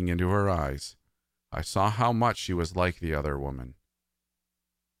 and looking into her eyes, I saw how much she was like the other woman.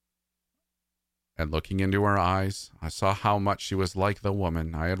 And looking into her eyes, I saw how much she was like the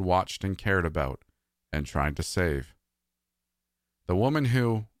woman I had watched and cared about and tried to save. The woman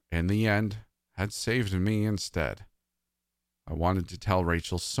who, in the end, had saved me instead. I wanted to tell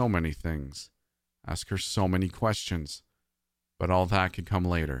Rachel so many things, ask her so many questions, but all that could come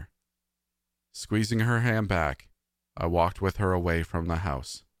later. Squeezing her hand back, I walked with her away from the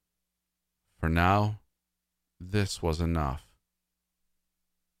house. For now, this was enough.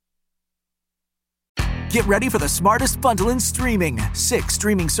 Get ready for the smartest bundle in streaming. 6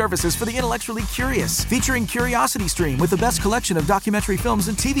 streaming services for the intellectually curious, featuring Curiosity Stream with the best collection of documentary films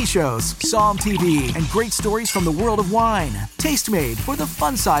and TV shows, Psalm TV, and great stories from the world of wine, Tastemade for the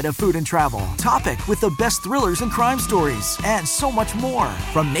fun side of food and travel, Topic with the best thrillers and crime stories, and so much more.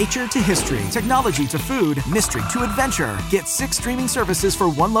 From nature to history, technology to food, mystery to adventure. Get 6 streaming services for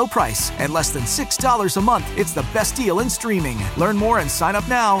one low price at less than $6 a month. It's the best deal in streaming. Learn more and sign up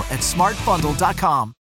now at smartbundle.com.